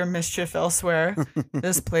 take your mischief elsewhere.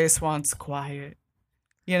 This place wants quiet.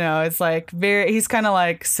 You know, it's like he's kind of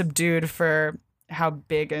like subdued for how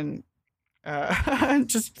big and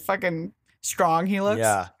just fucking strong he looks.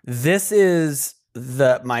 Yeah. This is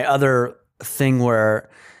my other thing where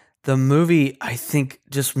the movie, I think,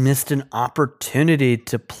 just missed an opportunity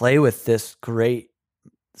to play with this great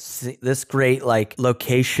like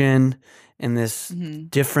location and this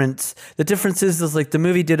difference. The difference is like the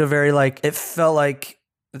movie did a very like, it felt like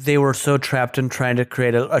they were so trapped in trying to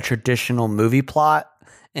create a traditional movie plot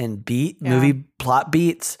and movie plot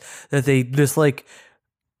beats that they just like,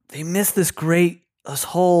 they missed this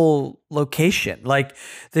whole location. Like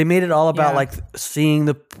they made it all about like seeing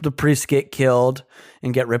the priest get killed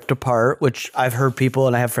and get ripped apart, which I've heard people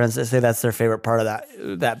and I have friends that say that's their favorite part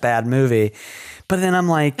of that bad movie. But then I'm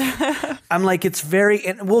like, it's very,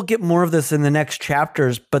 and we'll get more of this in the next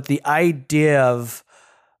chapters, but the idea of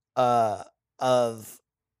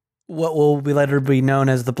what will be later be known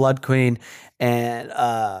as the Blood Queen and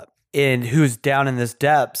who's down in this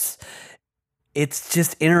depths, it's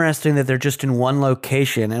just interesting that they're just in one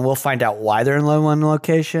location, and we'll find out why they're in one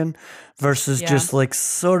location versus just like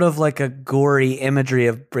sort of like a gory imagery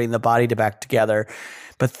of bringing the body back together.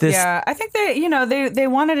 But this, I think they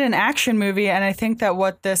wanted an action movie, and I think that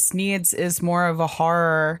what this needs is more of a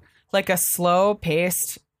horror, like a slow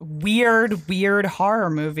paced, weird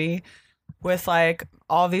horror movie with like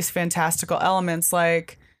all these fantastical elements.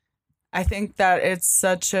 Like, I think that it's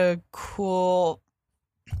such a cool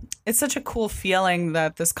feeling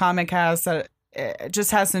that this comic has that it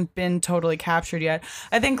just hasn't been totally captured yet.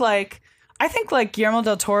 I think like Guillermo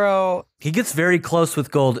del Toro, he gets very close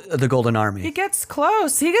with the Golden Army. He gets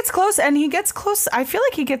close, and he gets close. I feel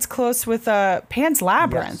like he gets close with Pan's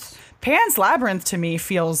Labyrinth. Yes. Pan's Labyrinth to me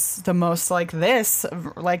feels the most like this,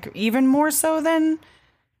 like even more so than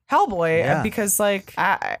Hellboy, because like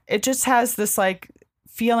it just has this like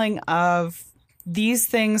feeling of these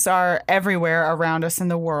things are everywhere around us in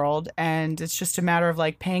the world, and it's just a matter of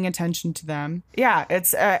like paying attention to them. Yeah,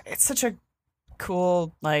 it's such a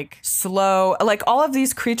cool, like slow, like all of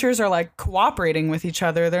these creatures are like cooperating with each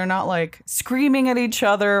other. They're not like screaming at each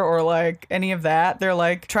other or like any of that. They're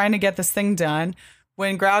like trying to get this thing done.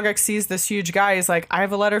 When Graugok sees this huge guy, he's like, I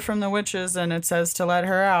have a letter from the witches and it says to let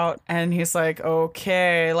her out. And he's like,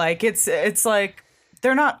 okay. Like it's like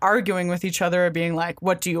they're not arguing with each other or being like,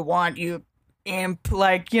 what do you want, you imp?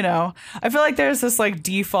 Like, you know, I feel like there's this like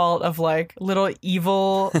default of like little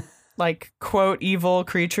evil like quote evil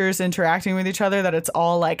creatures interacting with each other that it's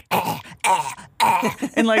all like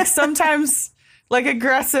and like sometimes like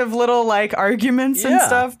aggressive little like arguments and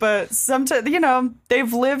stuff, but sometimes, you know,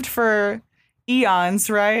 they've lived for eons,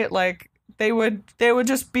 right? Like they would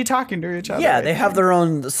just be talking to each other. Yeah, they have their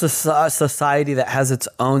own society that has its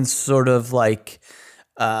own sort of like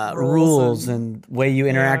rules and way you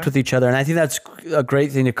interact with each other. And I think that's a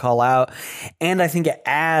great thing to call out. And I think it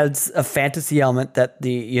adds a fantasy element that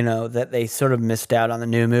that they sort of missed out on the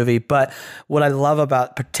new movie. But what I love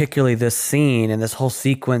about particularly this scene and this whole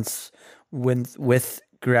sequence with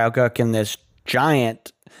Graugok and this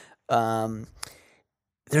giant,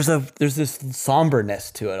 there's this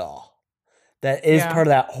somberness to it all that is part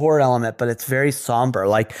of that horror element, but it's very somber.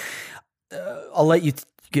 Like I'll let you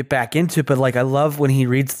get back into it, but like I love when he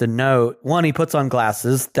reads the note. One, he puts on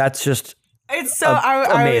glasses. That's just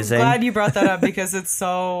amazing. I'm glad you brought that up because it's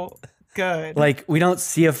so good. Like we don't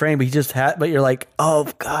see a frame, but he just had. But you're like, oh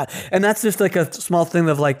god, and that's just like a small thing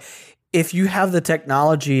of like, if you have the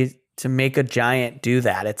technology to make a giant do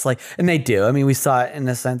that, it's like, and they do. I mean, we saw it in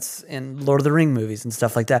a sense in Lord of the Ring movies and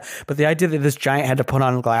stuff like that. But the idea that this giant had to put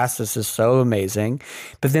on glasses is so amazing.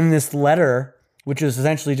 But then this letter, which is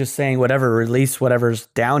essentially just saying whatever, release whatever's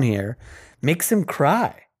down here, makes him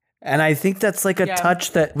cry. And I think that's like a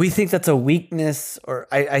touch that we think that's a weakness, or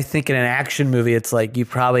I think in an action movie, it's like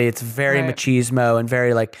it's very machismo and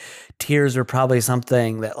very like tears are probably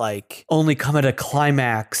something that like only come at a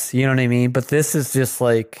climax. You know what I mean? But this is just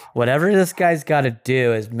like whatever this guy's got to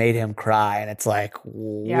do has made him cry. And it's like,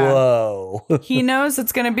 whoa. He knows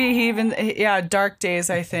it's going to be dark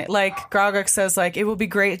days, I think. Like Grogok says, like, it will be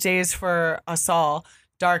great days for us all.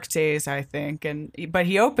 Dark days, I think. But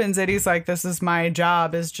he opens it. He's like, this is my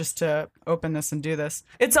job, is just to open this and do this.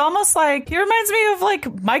 It's almost like he reminds me of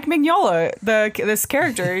like Mike Mignola, this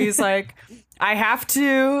character. He's like, I have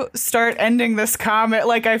to start ending this comic.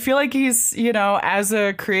 Like, I feel like he's, as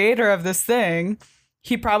a creator of this thing,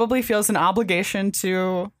 he probably feels an obligation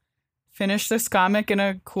to finish this comic in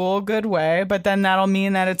a cool, good way, but then that'll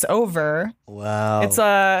mean that it's over. Wow. It's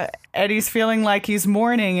Eddie's feeling like he's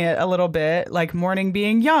mourning it a little bit, like mourning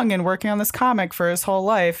being young and working on this comic for his whole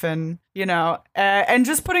life. And, and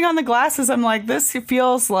just putting on the glasses, I'm like, this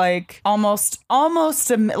feels like almost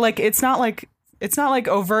like it's not like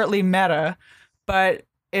overtly meta, but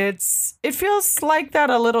it feels like that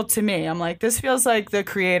a little to me. I'm like, this feels like the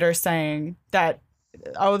creator saying that,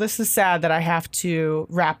 oh, this is sad that I have to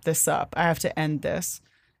wrap this up. I have to end this.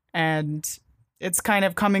 And it's kind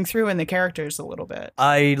of coming through in the characters a little bit.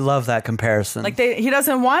 I love that comparison. Like he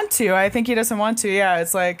doesn't want to. I think he doesn't want to. Yeah,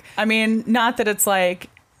 it's like, I mean, not that it's like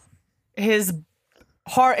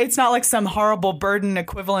it's not like some horrible burden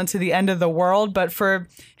equivalent to the end of the world, but for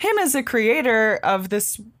him as a creator of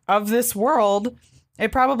this world,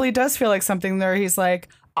 it probably does feel like something where he's like,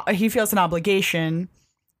 he feels an obligation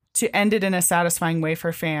to end it in a satisfying way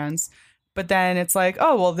for fans. But then it's like,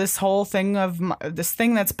 oh, well, this whole thing this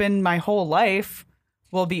thing that's been my whole life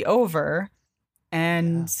will be over.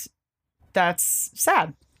 And that's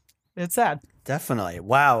sad. It's sad. Definitely.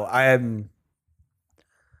 Wow.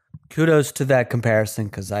 Kudos to that comparison,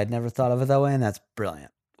 because I'd never thought of it that way. And that's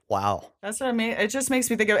brilliant. Wow. That's what I mean. It just makes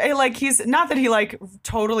me think of it. Like, he's not that he like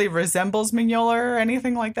totally resembles Mignola or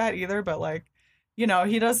anything like that either. But like, he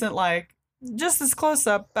doesn't like, just this close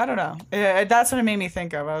up, I don't know. That's what it made me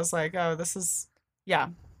think of. I was like, oh, this is,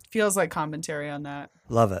 feels like commentary on that.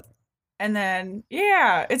 Love it. And then,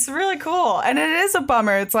 it's really cool. And it is a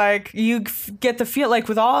bummer. It's like you get the feel like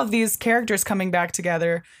with all of these characters coming back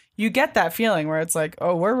together, you get that feeling where it's like,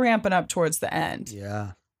 oh, we're ramping up towards the end.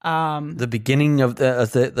 Yeah. The beginning of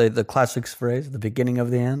the classics phrase, the beginning of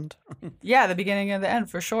the end. Yeah, the beginning of the end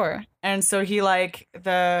for sure. And so he like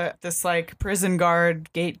this like prison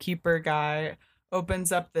guard gatekeeper guy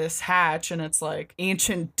opens up this hatch and it's like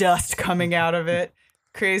ancient dust coming out of it,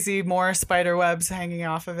 crazy more spider webs hanging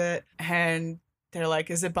off of it, and they're like,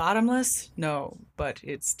 "Is it bottomless? No, but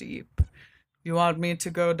it's deep. You want me to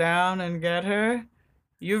go down and get her?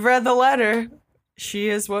 You've read the letter. She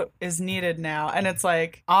is what is needed now." And it's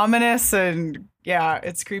like ominous and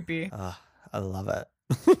it's creepy. I love it.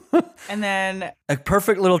 And then a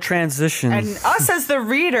perfect little transition. And us as the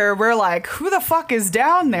reader, we're like, who the fuck is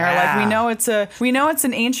down there? Yeah. Like we know it's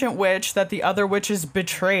an ancient witch that the other witches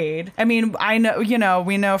betrayed. I mean, I know,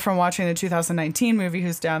 we know from watching the 2019 movie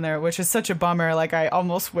who's down there, which is such a bummer. Like, I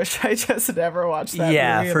almost wish I just never watched that movie.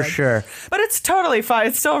 Yeah, for sure. But it's totally fine.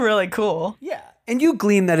 It's still really cool. Yeah. And you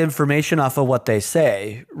glean that information off of what they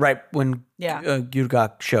say, right? When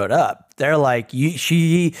Grogok showed up, they're like,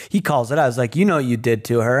 he calls it out. I was like, you know what you did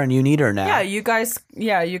to her, and you need her now. Yeah,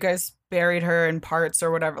 you guys buried her in parts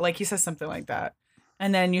or whatever. Like, he says something like that.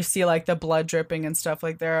 And then you see like the blood dripping and stuff.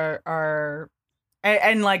 Like there are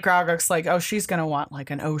and like Grogok's like, oh, she's gonna want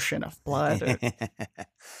like an ocean of blood.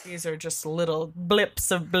 These are just little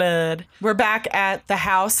blips of blood. We're back at the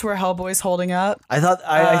house where Hellboy's holding up. I think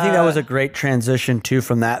that was a great transition too,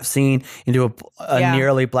 from that scene into a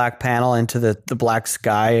nearly black panel into the black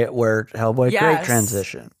sky where Hellboy. Yes. Great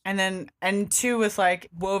transition. And two, with like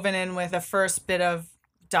woven in with a first bit of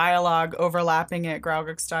dialogue overlapping it,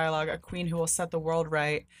 Grogok's dialogue, a queen who will set the world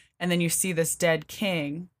right. And then you see this dead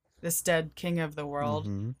king of the world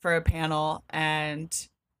for a panel, and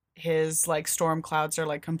his like storm clouds are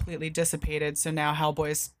like completely dissipated. So now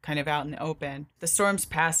Hellboy's kind of out in the open. The storm's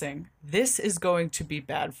passing. This is going to be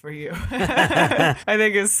bad for you. I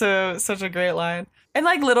think it's such a great line. And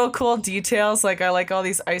like little cool details. Like I like all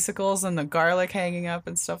these icicles and the garlic hanging up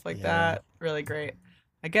and stuff like that. Really great.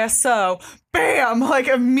 I guess so. Bam! Like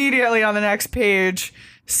immediately on the next page,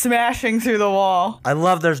 smashing through the wall. I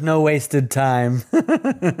love there's no wasted time.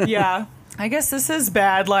 Yeah. I guess this is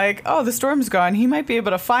bad. Like, oh, the storm's gone. He might be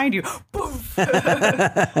able to find you. Poof.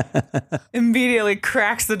 Immediately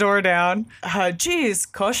cracks the door down. Geez,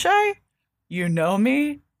 Koshai? You know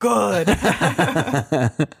me? good.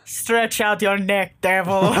 Stretch out your neck,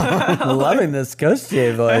 devil. Loving this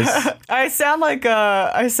Koshie voice. I sound like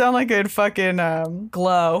a fucking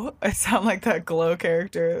Glow. I sound like that Glow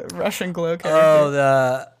character, Russian Glow character. Oh,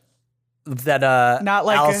 that not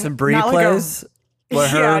like Alison Brie not plays.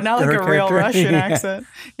 Not like a real character. Russian accent.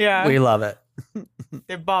 Yeah, we love it.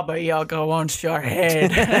 The Baba Yaga wants your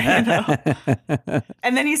head. You know?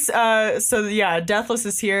 And then Deathless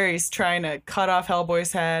is here. He's trying to cut off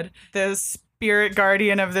Hellboy's head. The spirit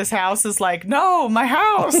guardian of this house is like, no, my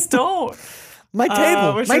house, don't. My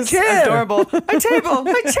table, which my is chair. Adorable. My table,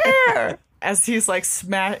 my chair. As he's like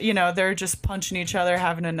they're just punching each other,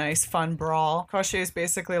 having a nice fun brawl. Koshie is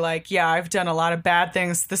basically like, yeah, I've done a lot of bad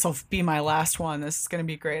things. This will be my last one. This is going to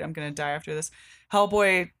be great. I'm going to die after this.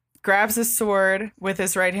 Hellboy grabs his sword with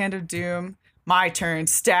his right hand of doom. My turn.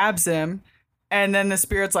 Stabs him. And then the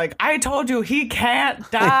spirit's like, I told you he can't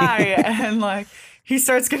die. And like he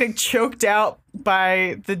starts getting choked out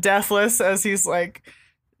by the Deathless as he's like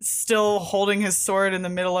still holding his sword in the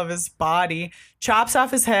middle of his body. Chops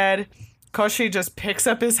off his head. Koshie just picks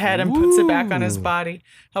up his head and puts it back on his body.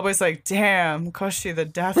 Hellboy's like, damn, Koshie the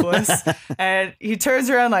Deathless. And he turns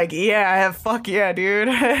around like, yeah, fuck yeah, dude.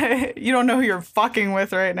 You don't know who you're fucking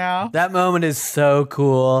with right now. That moment is so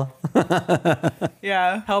cool.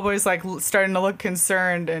 Yeah, Hellboy's like starting to look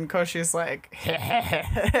concerned and Koshie's like,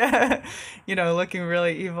 looking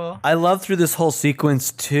really evil. I love through this whole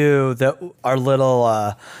sequence too that our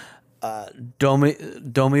little Domioi.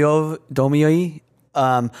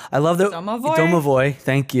 I love that Domovoy.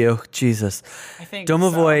 Thank you, Jesus. I think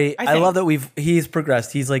Domovoy. So. I love that he's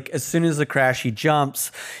progressed. He's like, as soon as the crash, he jumps.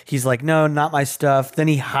 He's like, no, not my stuff. Then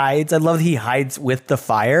he hides. I love that he hides with the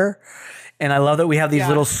fire, and I love that we have these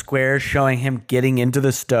little squares showing him getting into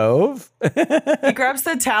the stove. He grabs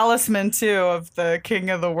the talisman too of the king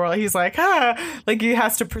of the world. He's like, like he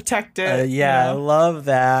has to protect it. Yeah, I love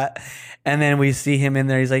that. And then we see him in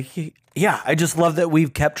there. He's like, yeah, I just love that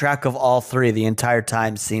we've kept track of all three the entire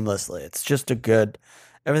time seamlessly. It's just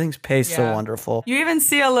everything's paced so wonderful. You even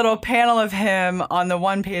see a little panel of him on the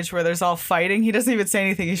one page where there's all fighting. He doesn't even say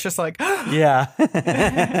anything. He's just like, yeah,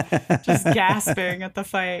 just gasping at the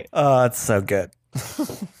fight. Oh, it's so good.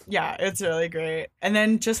 Yeah, it's really great. And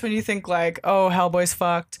then just when you think like, oh, Hellboy's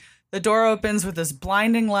fucked, the door opens with this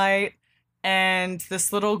blinding light. And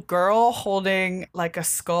this little girl holding like a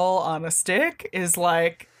skull on a stick is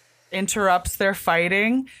like interrupts their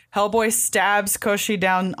fighting. Hellboy stabs Koshie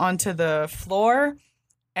down onto the floor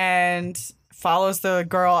and follows the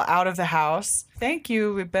girl out of the house. Thank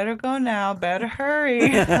you. We better go now. Better hurry.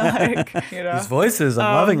 His voices.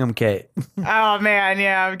 I'm loving them, Kate. Oh man,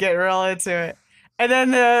 yeah, I'm getting real into it. And then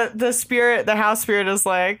the house spirit is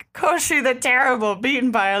like, Koshie the Terrible,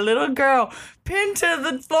 beaten by a little girl, pinned to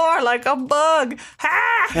the floor like a bug.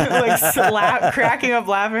 Ha! Cracking up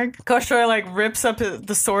laughing. Koshie like rips up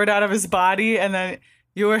the sword out of his body, and then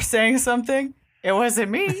you were saying something? It wasn't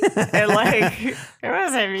me. It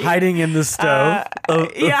wasn't me. Hiding in the stove.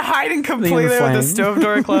 Hiding completely with the stove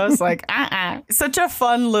door closed. Like, Such a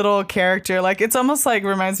fun little character. Like, it's almost like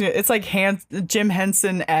reminds me, it's like Jim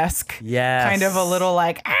Henson-esque. Yes. Kind of a little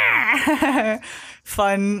like,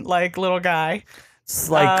 fun, like, little guy. It's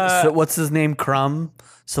like, so what's his name? Crumb?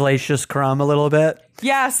 Salacious Crumb a little bit?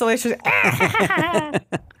 Yeah, Salacious.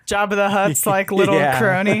 Jabba the Hutt's like little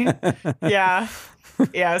crony. Yeah.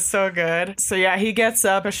 Yeah, so good. So yeah, he gets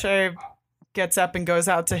up. Ashay gets up and goes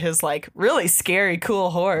out to his like really scary, cool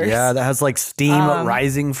horse. Yeah, that has like steam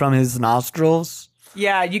rising from his nostrils.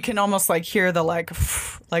 Yeah, you can almost like hear the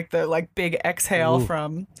the big exhale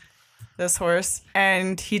from this horse.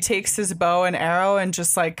 And he takes his bow and arrow and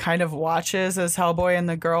just like kind of watches as Hellboy and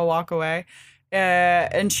the girl walk away.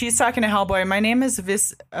 And she's talking to Hellboy. My name is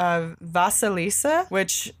Vasilisa,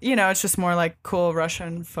 which, it's just more like cool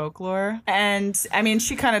Russian folklore. And I mean,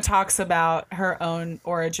 she kind of talks about her own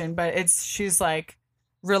origin, but she's like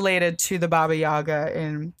related to the Baba Yaga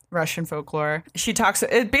in Russian folklore.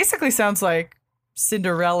 It basically sounds like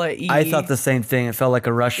Cinderella-y. I thought the same thing. It felt like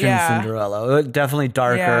a Russian Cinderella. Definitely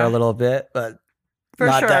darker a little bit, but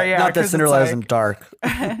not that Cinderella isn't dark.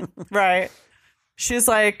 Right. She's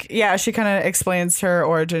like, she kind of explains her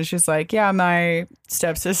origin. She's like, my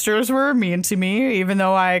stepsisters were mean to me, even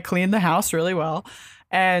though I cleaned the house really well.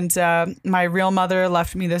 And my real mother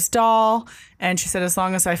left me this doll. And she said, as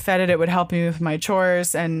long as I fed it, it would help me with my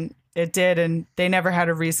chores. And it did. And they never had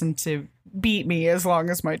a reason to beat me as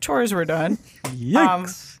long as my chores were done.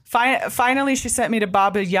 Yikes. Finally, she sent me to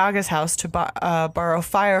Baba Yaga's house to borrow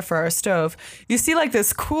fire for our stove. You see like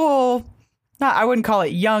this cool... I wouldn't call it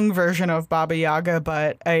young version of Baba Yaga,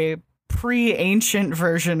 but a pre-ancient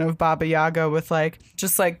version of Baba Yaga with like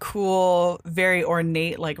just like cool, very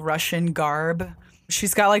ornate like Russian garb.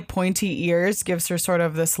 She's got like pointy ears, gives her sort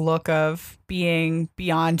of this look of being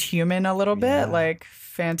beyond human a little bit, like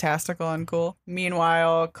fantastical and cool.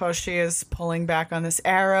 Meanwhile, Koshi is pulling back on this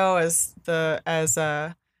arrow as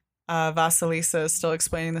Vasilisa is still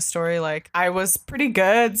explaining the story. Like, I was pretty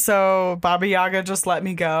good, so Baba Yaga just let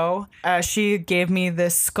me go. She gave me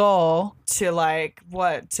this skull to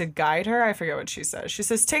to guide her. I forget what she says. She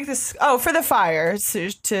says, take this, for the fire,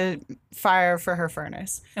 to fire for her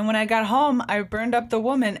furnace. And when I got home, I burned up the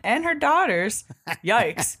woman and her daughters.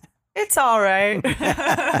 Yikes. It's all right.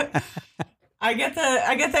 I get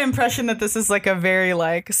the impression that this is like a very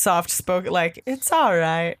like soft spoken, like it's all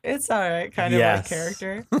right kind of like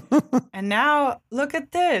character. And now look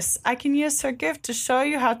at this. I can use her gift to show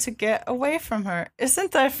you how to get away from her.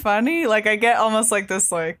 Isn't that funny? Like I get almost like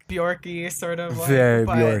this like Bjorky sort of like, very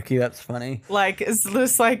Bjorky. That's funny. Like is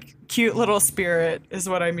this like cute little spirit is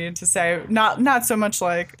what I mean to say. Not so much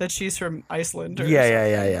like that she's from Iceland. Or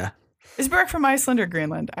Yeah. Is Bjork from Iceland or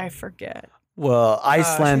Greenland? I forget. Well,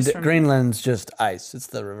 Iceland, Greenland's just ice. It's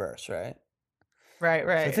the reverse, right? Right.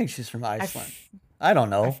 So I think she's from Iceland. I don't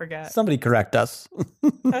know. I forget. Somebody correct us.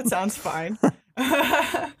 That sounds fine.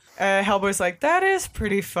 Hellboy's like, that is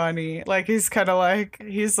pretty funny. Like, he's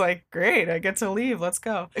like, great, I get to leave. Let's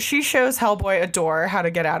go. She shows Hellboy a door, how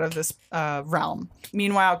to get out of this realm.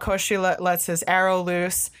 Meanwhile, Koshi lets his arrow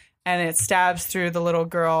loose. And it stabs through the little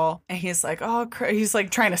girl. And he's like, he's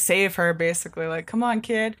like trying to save her, basically. Like, come on,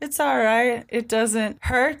 kid. It's all right. It doesn't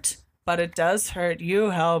hurt, but it does hurt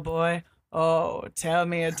you, Hellboy. Oh, tell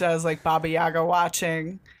me it does. Like Baba Yaga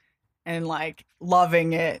watching and like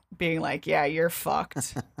loving it, being like, yeah, you're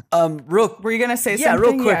fucked. Were you going to say something? Yeah,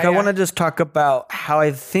 real quick. I want to just talk about how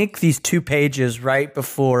I think these 2 pages right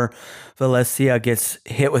before Valencia gets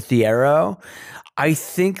hit with the arrow, I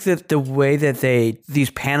think that the way that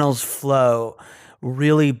these panels flow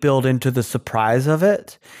really build into the surprise of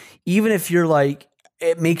it. Even if you're like,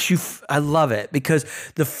 it makes you, I love it because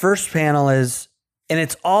the first panel is, and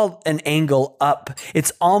it's all an angle up.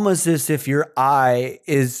 It's almost as if your eye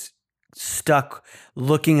is stuck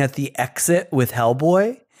looking at the exit with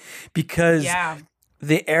Hellboy because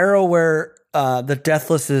the arrow where the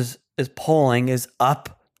Deathless is pulling is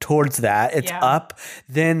up towards that. It's up.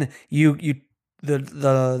 Then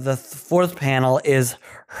the fourth panel is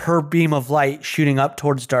her beam of light shooting up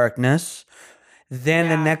towards darkness. Then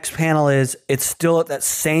the next panel is it's still at that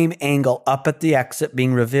same angle up at the exit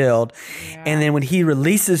being revealed. Yeah. And then when he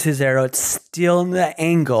releases his arrow, it's still in that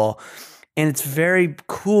angle. And it's very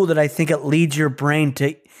cool that I think it leads your brain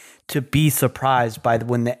to be surprised by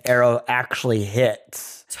when the arrow actually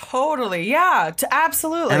hits. Totally, yeah,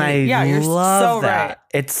 absolutely. And you're love so that. Right.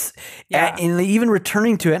 It's and even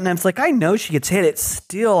returning to it, and it's like I know she gets hit. It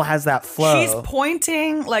still has that flow. She's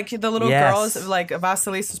pointing like the little girls, like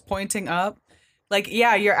Vasilisa's pointing up. Like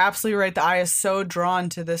you're absolutely right. The eye is so drawn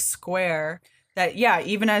to this square that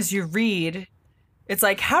even as you read, it's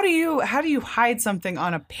like how do you hide something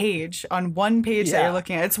on a page, on one page that you're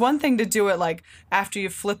looking at? It's one thing to do it like after you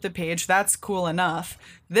flip the page. That's cool enough.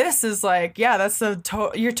 This is like, that's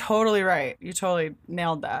you're totally right. You totally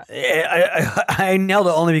nailed that. I nailed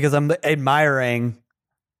it only because I'm admiring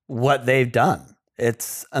what they've done.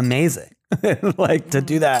 It's amazing. Like to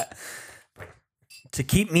do that, to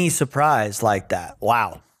keep me surprised like that.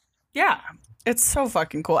 Wow. Yeah, it's so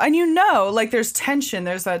fucking cool. And like there's tension.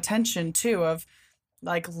 There's that tension too of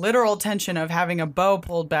like literal tension of having a bow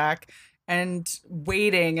pulled back and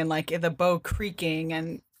waiting and like the bow creaking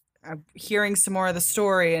and hearing some more of the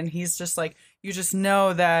story. And he's just like, you just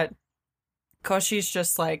know that Koshi's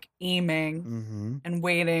just like aiming and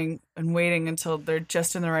waiting until they're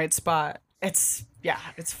just in the right spot. It's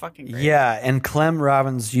fucking great. Yeah. And Clem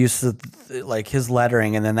Robins used to like his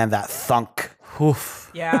lettering and then that thunk. Oof.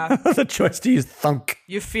 Yeah. The choice to use thunk.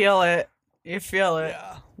 You feel it.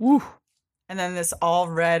 Yeah. Woo. And then this all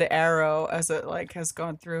red arrow as it like has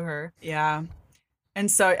gone through her. Yeah. And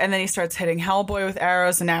then he starts hitting Hellboy with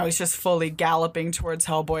arrows, and now he's just fully galloping towards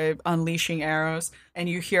Hellboy, unleashing arrows. And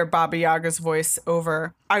you hear Baba Yaga's voice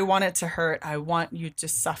over, I want it to hurt. I want you to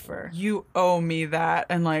suffer. You owe me that.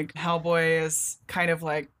 And like Hellboy is kind of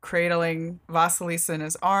like cradling Vasilisa in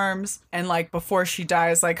his arms. And like before she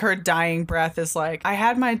dies, like her dying breath is like, I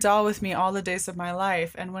had my doll with me all the days of my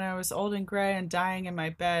life. And when I was old and gray and dying in my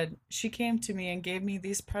bed, she came to me and gave me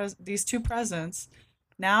these 2 presents.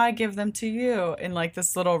 Now I give them to you in like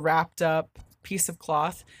this little wrapped up piece of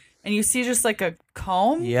cloth. and you see just like a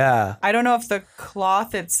comb. Yeah. I don't know if the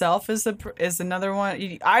cloth itself is another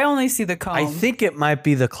one. I only see the comb. I think it might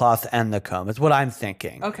be the cloth and the comb. It's what I'm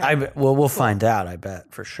thinking. Okay. We'll find out, I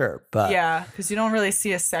bet, for sure. But yeah, because you don't really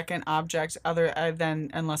see a second object other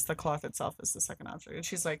than unless the cloth itself is the second object. And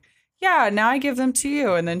she's like, yeah, now I give them to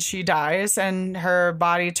you. And then she dies and her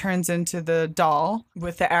body turns into the doll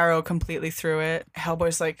with the arrow completely through it.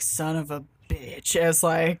 Hellboy's like, son of a bitch, as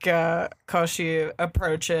like Koshi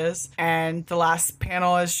approaches. And the last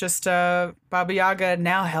panel is just Baba Yaga,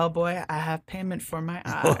 now Hellboy, I have payment for my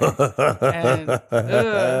eye. And,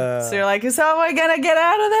 so you're like, is Hellboy gonna get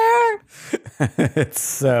out of there? It's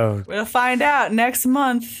so... We'll find out next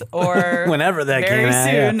month or whenever that very came out,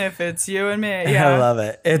 soon if it's you and me. Yeah. I love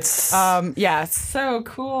it. It's yeah, it's so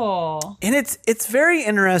cool. and it's very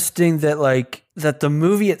interesting that that the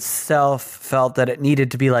movie itself felt that it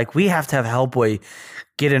needed to be like, we have to have Hellboy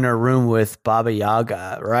get in a room with Baba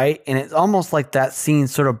Yaga, right? And it's almost like that scene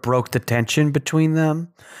sort of broke the tension between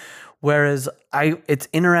them. Whereas it's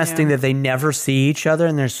interesting that they never see each other,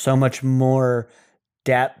 and there's so much more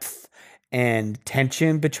depth and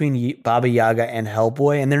tension between Baba Yaga and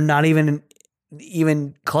Hellboy, and they're not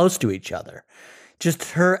even close to each other.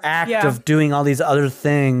 Just her act of doing all these other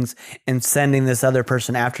things and sending this other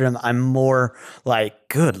person after him, I'm more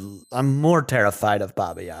terrified of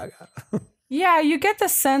Baba Yaga. Yeah, you get the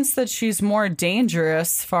sense that she's more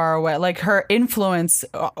dangerous far away. Like her influence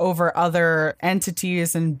over other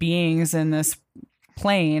entities and beings in this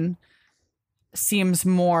plane seems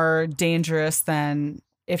more dangerous than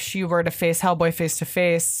if she were to face Hellboy face to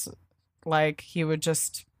face. Like he would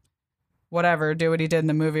just... whatever, do what he did in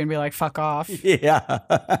the movie and be like, fuck off. Yeah.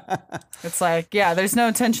 It's like, yeah, there's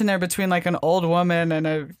no tension there between like an old woman and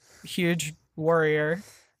a huge warrior.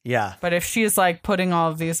 Yeah. But if she's like putting all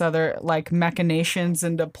of these other like machinations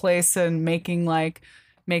into place and making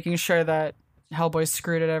sure that Hellboy's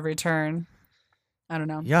screwed at every turn, I don't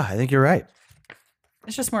know. Yeah, I think you're right.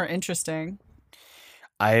 It's just more interesting.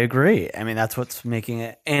 I agree. I mean, that's what's making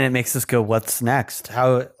it, and it makes us go, what's next?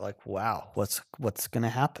 Wow, what's going to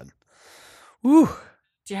happen? Woo.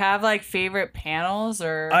 Do you have like favorite panels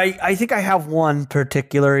or? I think I have one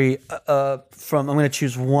particularly I'm going to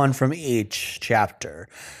choose one from each chapter.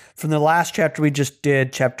 From the last chapter we just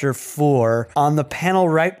did, chapter 4, on the panel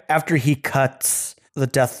right after he cuts the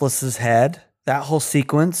Deathless's head, that whole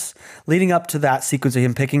sequence, leading up to that sequence of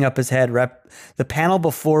him picking up his head, the panel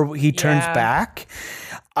before he turns back,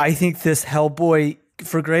 I think this Hellboy...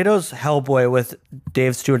 Fregredo's Hellboy with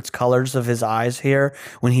Dave Stewart's colors of his eyes here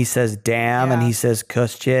when he says damn and he says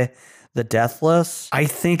Kostye the Deathless. I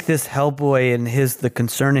think this Hellboy and the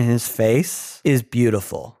concern in his face is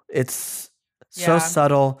beautiful. It's so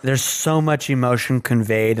subtle. There's so much emotion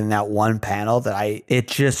conveyed in that one panel that it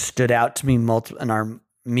just stood out to me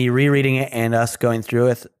me rereading it and us going through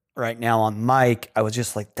it right now on mic. I was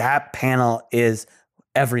just like, that panel is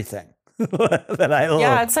everything. That I love.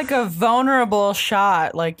 Yeah, it's like a vulnerable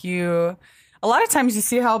shot. Like a lot of times you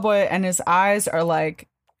see Hellboy and his eyes are like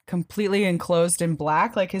completely enclosed in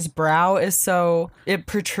black. Like his brow is it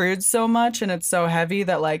protrudes so much and it's so heavy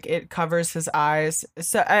that like it covers his eyes.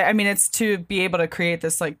 So I mean, it's to be able to create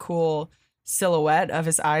this like cool silhouette of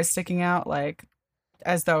his eyes sticking out, like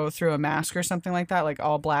as though through a mask or something like that, like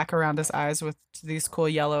all black around his eyes with these cool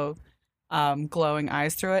yellow glowing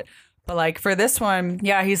eyes through it. But like for this one,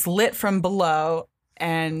 he's lit from below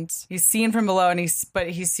and he's seen from below, and he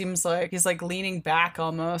seems like he's like leaning back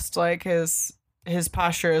almost, like his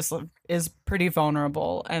posture is pretty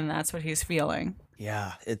vulnerable, and that's what he's feeling.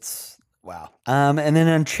 Yeah, it's wow. And then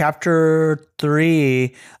in chapter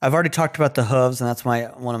 3, I've already talked about the hooves, and that's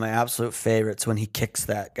one of my absolute favorites when he kicks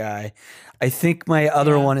that guy. I think my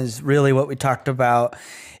other one is really what we talked about,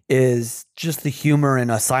 is just the humor in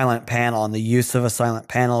a silent panel and the use of a silent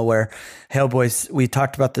panel where Hellboy, we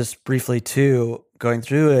talked about this briefly too, going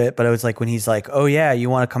through it, but it was like when he's like, oh yeah, you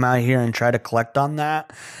want to come out here and try to collect on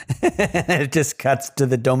that? It just cuts to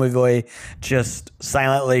the Domovoi just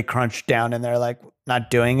silently crunched down and they're like not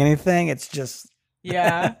doing anything. It's just...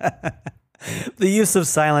 Yeah. The use of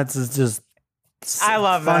silence is just I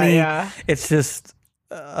love funny. That, yeah. It's just...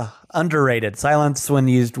 underrated. Silence when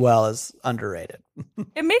used well is underrated.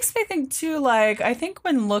 It makes me think too, like, I think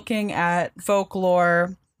when looking at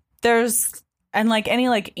folklore, and like any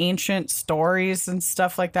like ancient stories and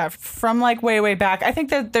stuff like that from like way back, I think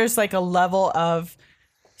that there's like a level of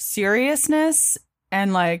seriousness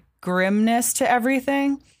and like grimness to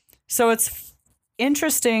everything. So it's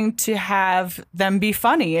interesting to have them be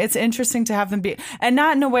funny. It's interesting to have them be, and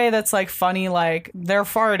not in a way that's like funny, like they're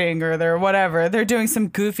farting or they're whatever. They're doing some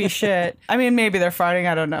goofy shit. I mean, maybe they're farting.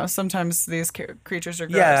 I don't know. Sometimes these creatures are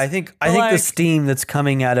gross. Yeah, I think the steam that's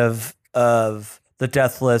coming out of the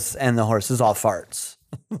Deathless and the horse is all farts.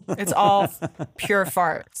 It's all pure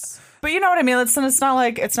farts. But you know what I mean? It's not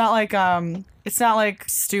like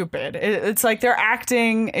stupid. It's like they're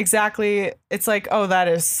acting exactly. It's like, oh, that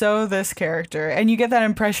is so this character. And you get that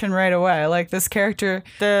impression right away. Like this character,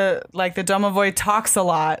 the Domovoy talks a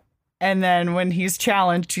lot. And then when he's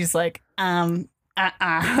challenged, he's like, like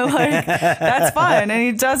that's fun. And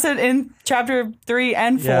he does it in chapter 3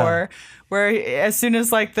 and 4, where as soon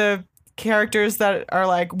as like the characters that are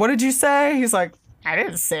like, what did you say? He's like, I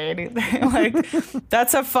didn't say anything. Like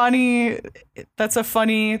that's a funny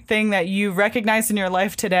thing that you recognize in your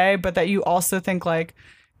life today, but that you also think like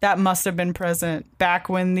that must have been present back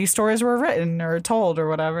when these stories were written or told or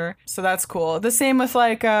whatever. So that's cool. The same with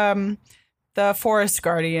like the Forest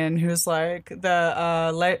Guardian, who's like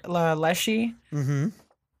the Leshy. Mm-hmm.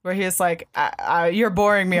 Where he's like, you're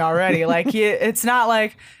boring me already. Like, it's not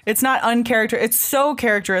uncharacter. It's so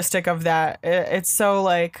characteristic of that. It's so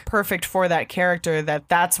like perfect for that character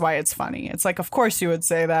that's why it's funny. It's like, of course you would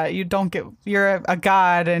say that. You're a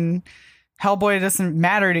god and Hellboy doesn't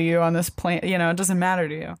matter to you on this planet. You know, it doesn't matter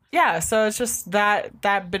to you. Yeah. So it's just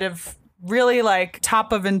that bit of really like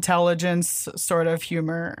top of intelligence sort of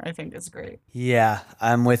humor, I think is great. Yeah,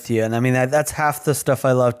 I'm with you. And I mean, that's half the stuff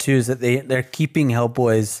I love too, is that they're keeping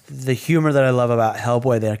Hellboy's, the humor that I love about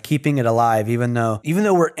Hellboy, they're keeping it alive, even though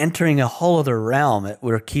we're entering a whole other realm,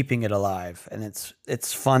 we're keeping it alive. And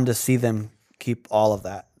it's fun to see them keep all of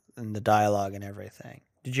that and the dialogue and everything.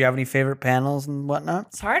 Did you have any favorite panels and whatnot?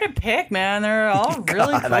 It's hard to pick, man. They're all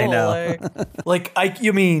really cool. I know. God,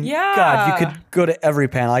 you could go to every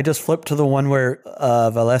panel. I just flipped to the one where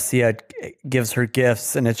Valencia gives her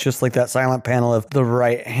gifts, and it's just like that silent panel of the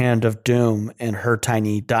right hand of doom and her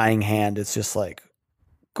tiny dying hand. It's just like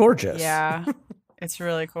gorgeous. Yeah. It's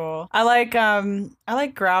really cool. I like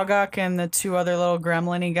Graugok and the two other little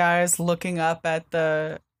gremlin-y guys looking up at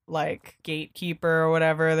the like gatekeeper or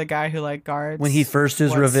whatever, the guy who like guards when he first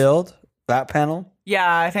is revealed, that panel.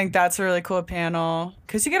 Yeah, I think that's a really cool panel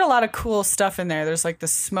because you get a lot of cool stuff in there. There's like the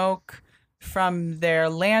smoke from their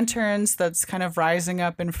lanterns that's kind of rising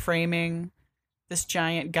up and framing this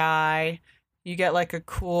giant guy. You get like a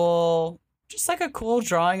cool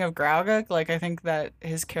drawing of Graugok. Like I think that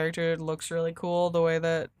his character looks really cool the way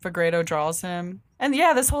that Fegredo draws him. And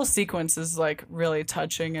yeah, this whole sequence is like really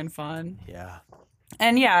touching and fun. Yeah.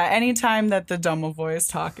 And yeah, anytime that the Domovoy is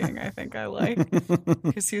talking, I think I like,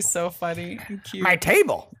 because he's so funny and cute. My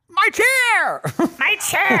table, my chair, my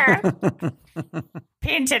chair,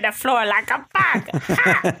 pinned to the floor like a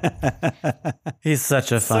bug. He's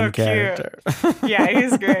such a fun character. Yeah,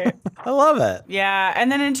 he's great. I love it. Yeah, and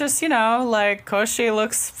then it just, like Koschei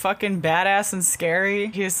looks fucking badass and scary.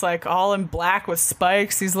 He's like all in black with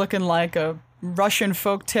spikes. He's looking like a Russian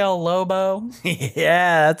folktale Lobo.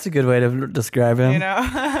 Yeah, that's a good way to describe him. You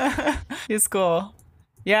know, he's cool.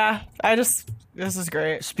 Yeah, this is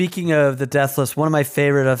great. Speaking of the Deathless, one of my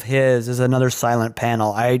favorite of his is another silent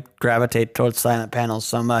panel. I gravitate towards silent panels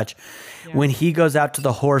so much. Yeah. When he goes out to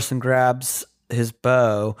the horse and grabs his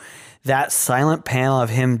bow, that silent panel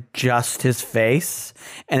of him, just his face,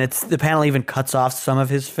 and the panel even cuts off some of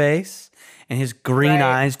his face. And his green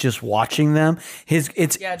eyes just watching them.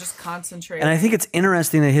 Just concentrating. And I think it's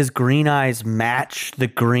interesting that his green eyes match the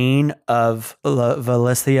green of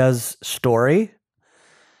Valesia's story.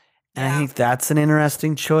 And I think that's an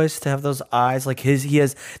interesting choice to have those eyes. Like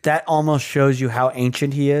that almost shows you how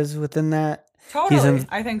ancient he is within that. Totally.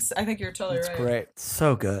 I think you're totally right. It's great.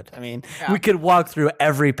 So good. I mean, we could walk through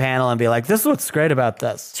every panel and be like, this is what's great about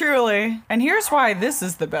this. Truly. And here's why this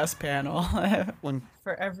is the best panel. When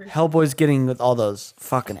for every Hellboy's getting with all those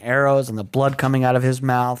fucking arrows and the blood coming out of his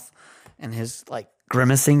mouth and his like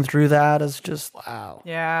grimacing through that is just wow.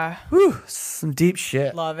 Yeah. Whew, some deep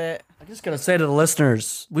shit. Love it. I just gotta say to the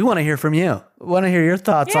listeners, we want to hear from you. We want to hear your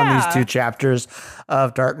thoughts on these 2 chapters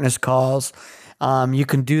of Darkness Calls. You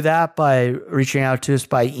can do that by reaching out to us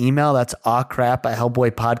by email. That's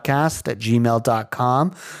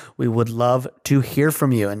awcrap@hellboypodcast@gmail.com. We would love to hear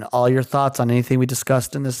from you and all your thoughts on anything we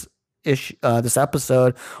discussed in this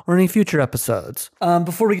episode or any future episodes.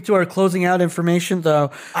 Before we get to our closing out information, though,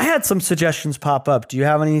 I had some suggestions pop up. Do you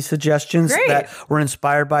have any suggestions that were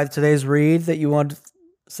inspired by today's read that you want to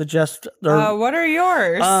suggest? What are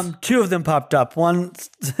yours? 2 of them popped up. One,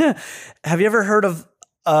 have you ever heard of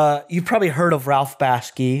you've probably heard of Ralph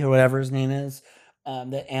Bakshi or whatever his name is,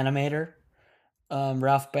 the animator.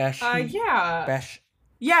 Ralph Bakshi. Yeah. Bash.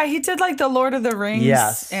 Yeah, he did like the Lord of the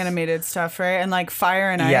Rings animated stuff, right? And like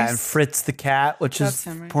Fire and Ice. Yeah, and Fritz the Cat, which That's is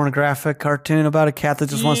him, right? pornographic cartoon about a cat that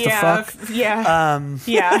just wants to fuck. Yeah.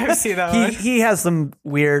 Yeah, I've seen that one. He has some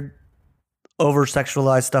weird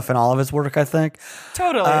over-sexualized stuff in all of his work, I think.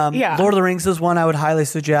 Totally, yeah. Lord of the Rings is one I would highly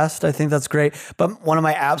suggest. I think that's great. But one of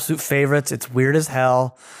my absolute favorites, it's weird as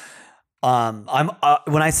hell. I'm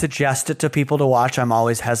when I suggest it to people to watch, I'm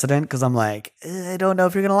always hesitant because I'm like, I don't know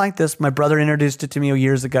if you're gonna like this. My brother introduced it to me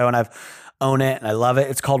years ago, and I've owned it and I love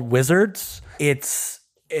it. It's called Wizards. It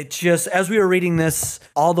just, as we were reading this,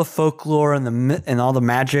 all the folklore and all the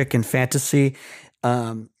magic and fantasy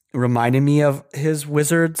reminded me of his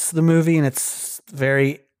Wizards, the movie, and it's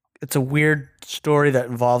a weird story that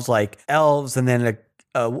involves like elves and then a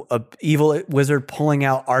evil wizard pulling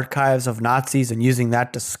out archives of Nazis and using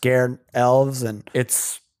that to scare elves, and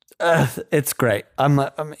it's great. I'm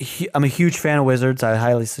a huge fan of Wizards. I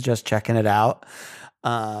highly suggest checking it out.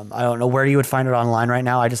 I don't know where you would find it online right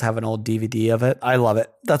now. I just have an old DVD of it. I love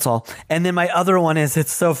it. That's all. And then my other one is,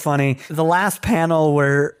 it's so funny. The last panel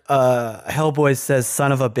where Hellboy says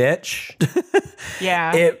 "son of a bitch,"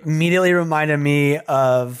 yeah, it immediately reminded me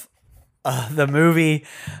of the movie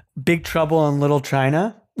Big Trouble in Little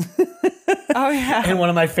China. Oh, yeah. And one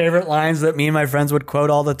of my favorite lines that me and my friends would quote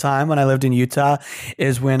all the time when I lived in Utah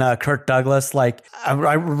is when Kirk Douglas, like,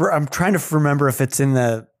 I'm trying to remember if it's in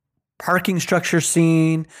the parking structure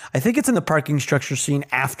scene. I think it's in the parking structure scene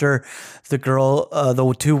after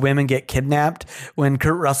the two women get kidnapped, when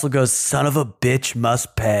Kurt Russell goes, "Son of a bitch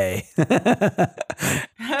must pay."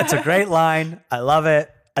 It's a great line. I love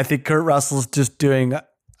it. I think Kurt Russell's just doing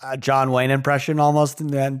a John Wayne impression almost in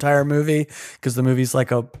the entire movie, because the movie's like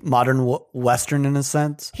a modern Western in a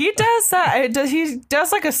sense. He does that. He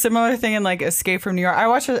does like a similar thing in like Escape from New York. I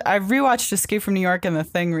rewatched Escape from New York and The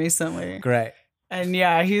Thing recently. Great. And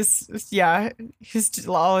yeah, he's just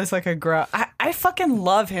always like a grunt. I fucking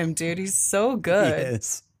love him, dude. He's so good. He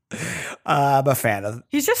is. I'm a fan of.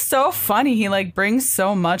 He's just so funny. He like brings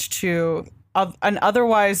so much to an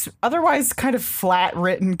otherwise kind of flat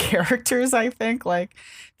written characters. I think like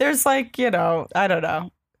there's like, I don't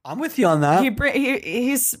know. I'm with you on that.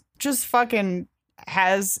 He's just fucking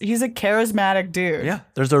he's a charismatic dude. Yeah,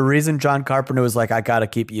 there's a reason John Carpenter was like, I gotta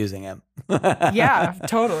keep using him. Yeah,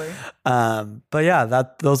 totally. But yeah,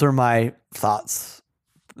 those are my thoughts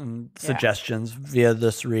and suggestions via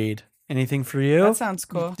this read. Anything for you? That sounds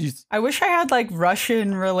cool. I wish I had like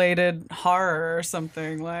Russian related horror or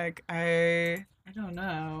something. Like I don't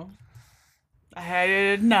know.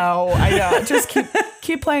 I don't. Just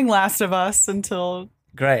keep playing Last of Us until.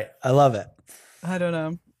 Great, I love it. I don't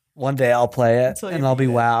know. One day I'll play it and I'll be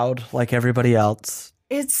wowed like everybody else.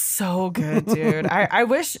 It's so good, dude. I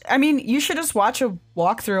wish. I mean, you should just watch a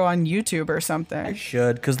walkthrough on YouTube or something. I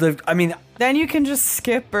should, because then you can just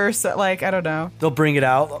skip or like, I don't know. They'll bring it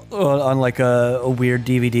out on like a weird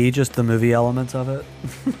DVD, just the movie elements of it.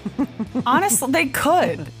 Honestly, they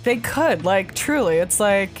could. Like, truly, it's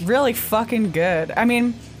like really fucking good. I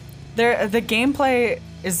mean, the gameplay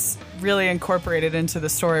is really incorporated into the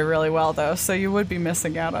story really well, though. So you would be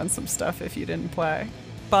missing out on some stuff if you didn't play.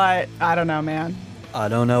 But I don't know, man. I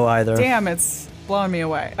don't know either. Damn, it's blowing me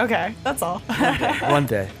away. Okay, that's all. One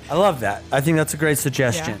day. I love that. I think that's a great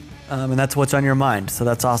suggestion. Yeah. And that's what's on your mind. So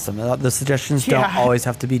that's awesome. The suggestions don't always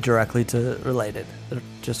have to be directly related. They're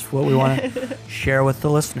just what we want to share with the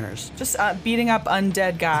listeners. Just beating up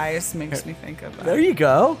undead guys makes me think of that. There you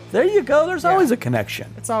go. There's always a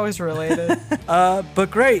connection. It's always related. But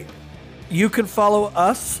great. You can follow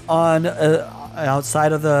us on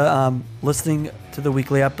outside of the listening to the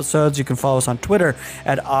weekly episodes. You can follow us on Twitter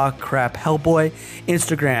at AwCrapHellboy,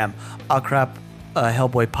 Instagram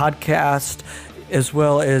AwCrapHellboy Podcast, as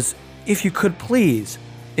well as, if you could please,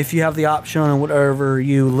 if you have the option on whatever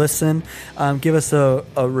you listen, give us a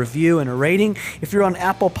review and a rating. If you're on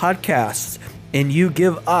Apple Podcasts and you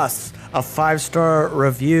give us a 5-star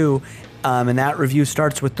review, and that review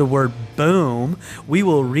starts with the word boom, we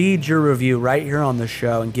will read your review right here on the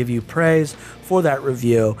show and give you praise for that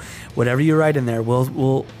review. Whatever you write in there,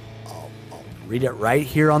 I'll read it right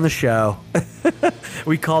here on the show.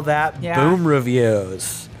 We call that boom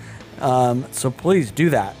reviews. So please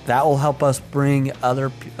do that. That will help us bring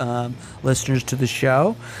other listeners to the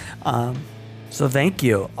show. So thank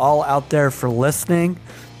you all out there for listening.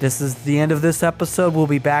 This is the end of this episode. We'll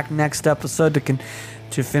be back next episode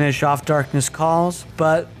to finish off Darkness Calls.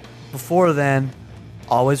 But before then,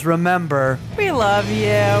 always remember, we love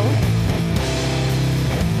you.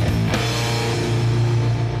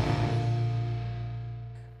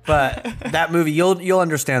 But that movie, you'll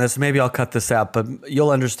understand this. Maybe I'll cut this out, but you'll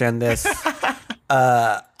understand this.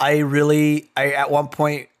 At one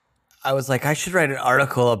point, I was like, I should write an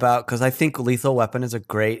article about, because I think Lethal Weapon is a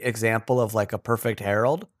great example of like a perfect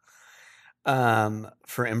herald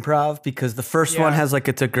for improv, because the first one has like,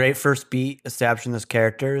 it's a great first beat establishing those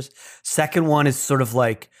characters. Second one is sort of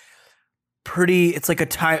like it's like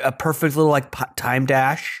a perfect little like time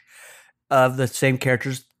dash of the same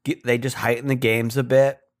characters. They just heighten the games a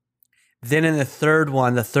bit. Then in the third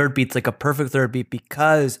one, the third beat's like a perfect third beat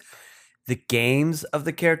because the games of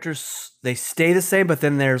the characters, they stay the same, but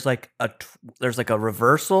then there's like a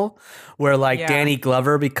reversal where like Danny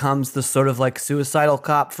Glover becomes the sort of like suicidal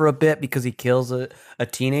cop for a bit because he kills a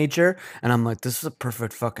teenager, and I'm like, this is a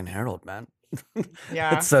perfect fucking herald, man.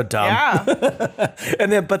 Yeah, it's so dumb. Yeah,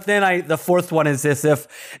 the fourth one is as if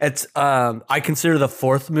it's I consider the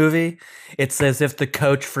fourth movie. It's as if the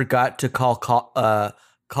coach forgot to call a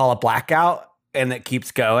blackout. And it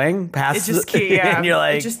keeps going past and you're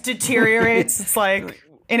like, it just deteriorates. It's like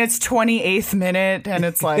in its 28th minute, and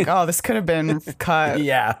it's like, oh, this could have been cut.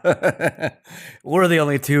 Yeah. We're the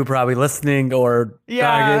only two probably listening or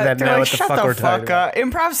that know what the fuck we're talking about.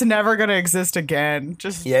 Improv's never going to exist again.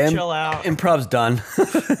 Just chill out. Improv's done.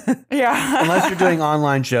 Yeah. Unless you're doing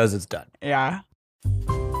online shows, it's done. Yeah.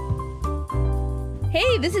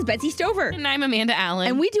 Hey, this is Betsy Stover. And I'm Amanda Allen.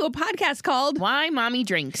 And we do a podcast called Why Mommy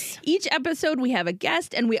Drinks. Each episode, we have a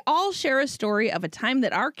guest, and we all share a story of a time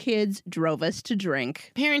that our kids drove us to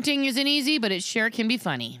drink. Parenting isn't easy, but it sure can be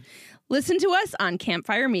funny. Listen to us on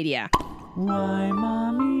Campfire Media. Why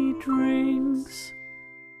Mommy Drinks.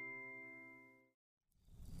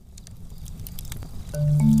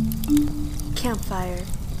 Campfire.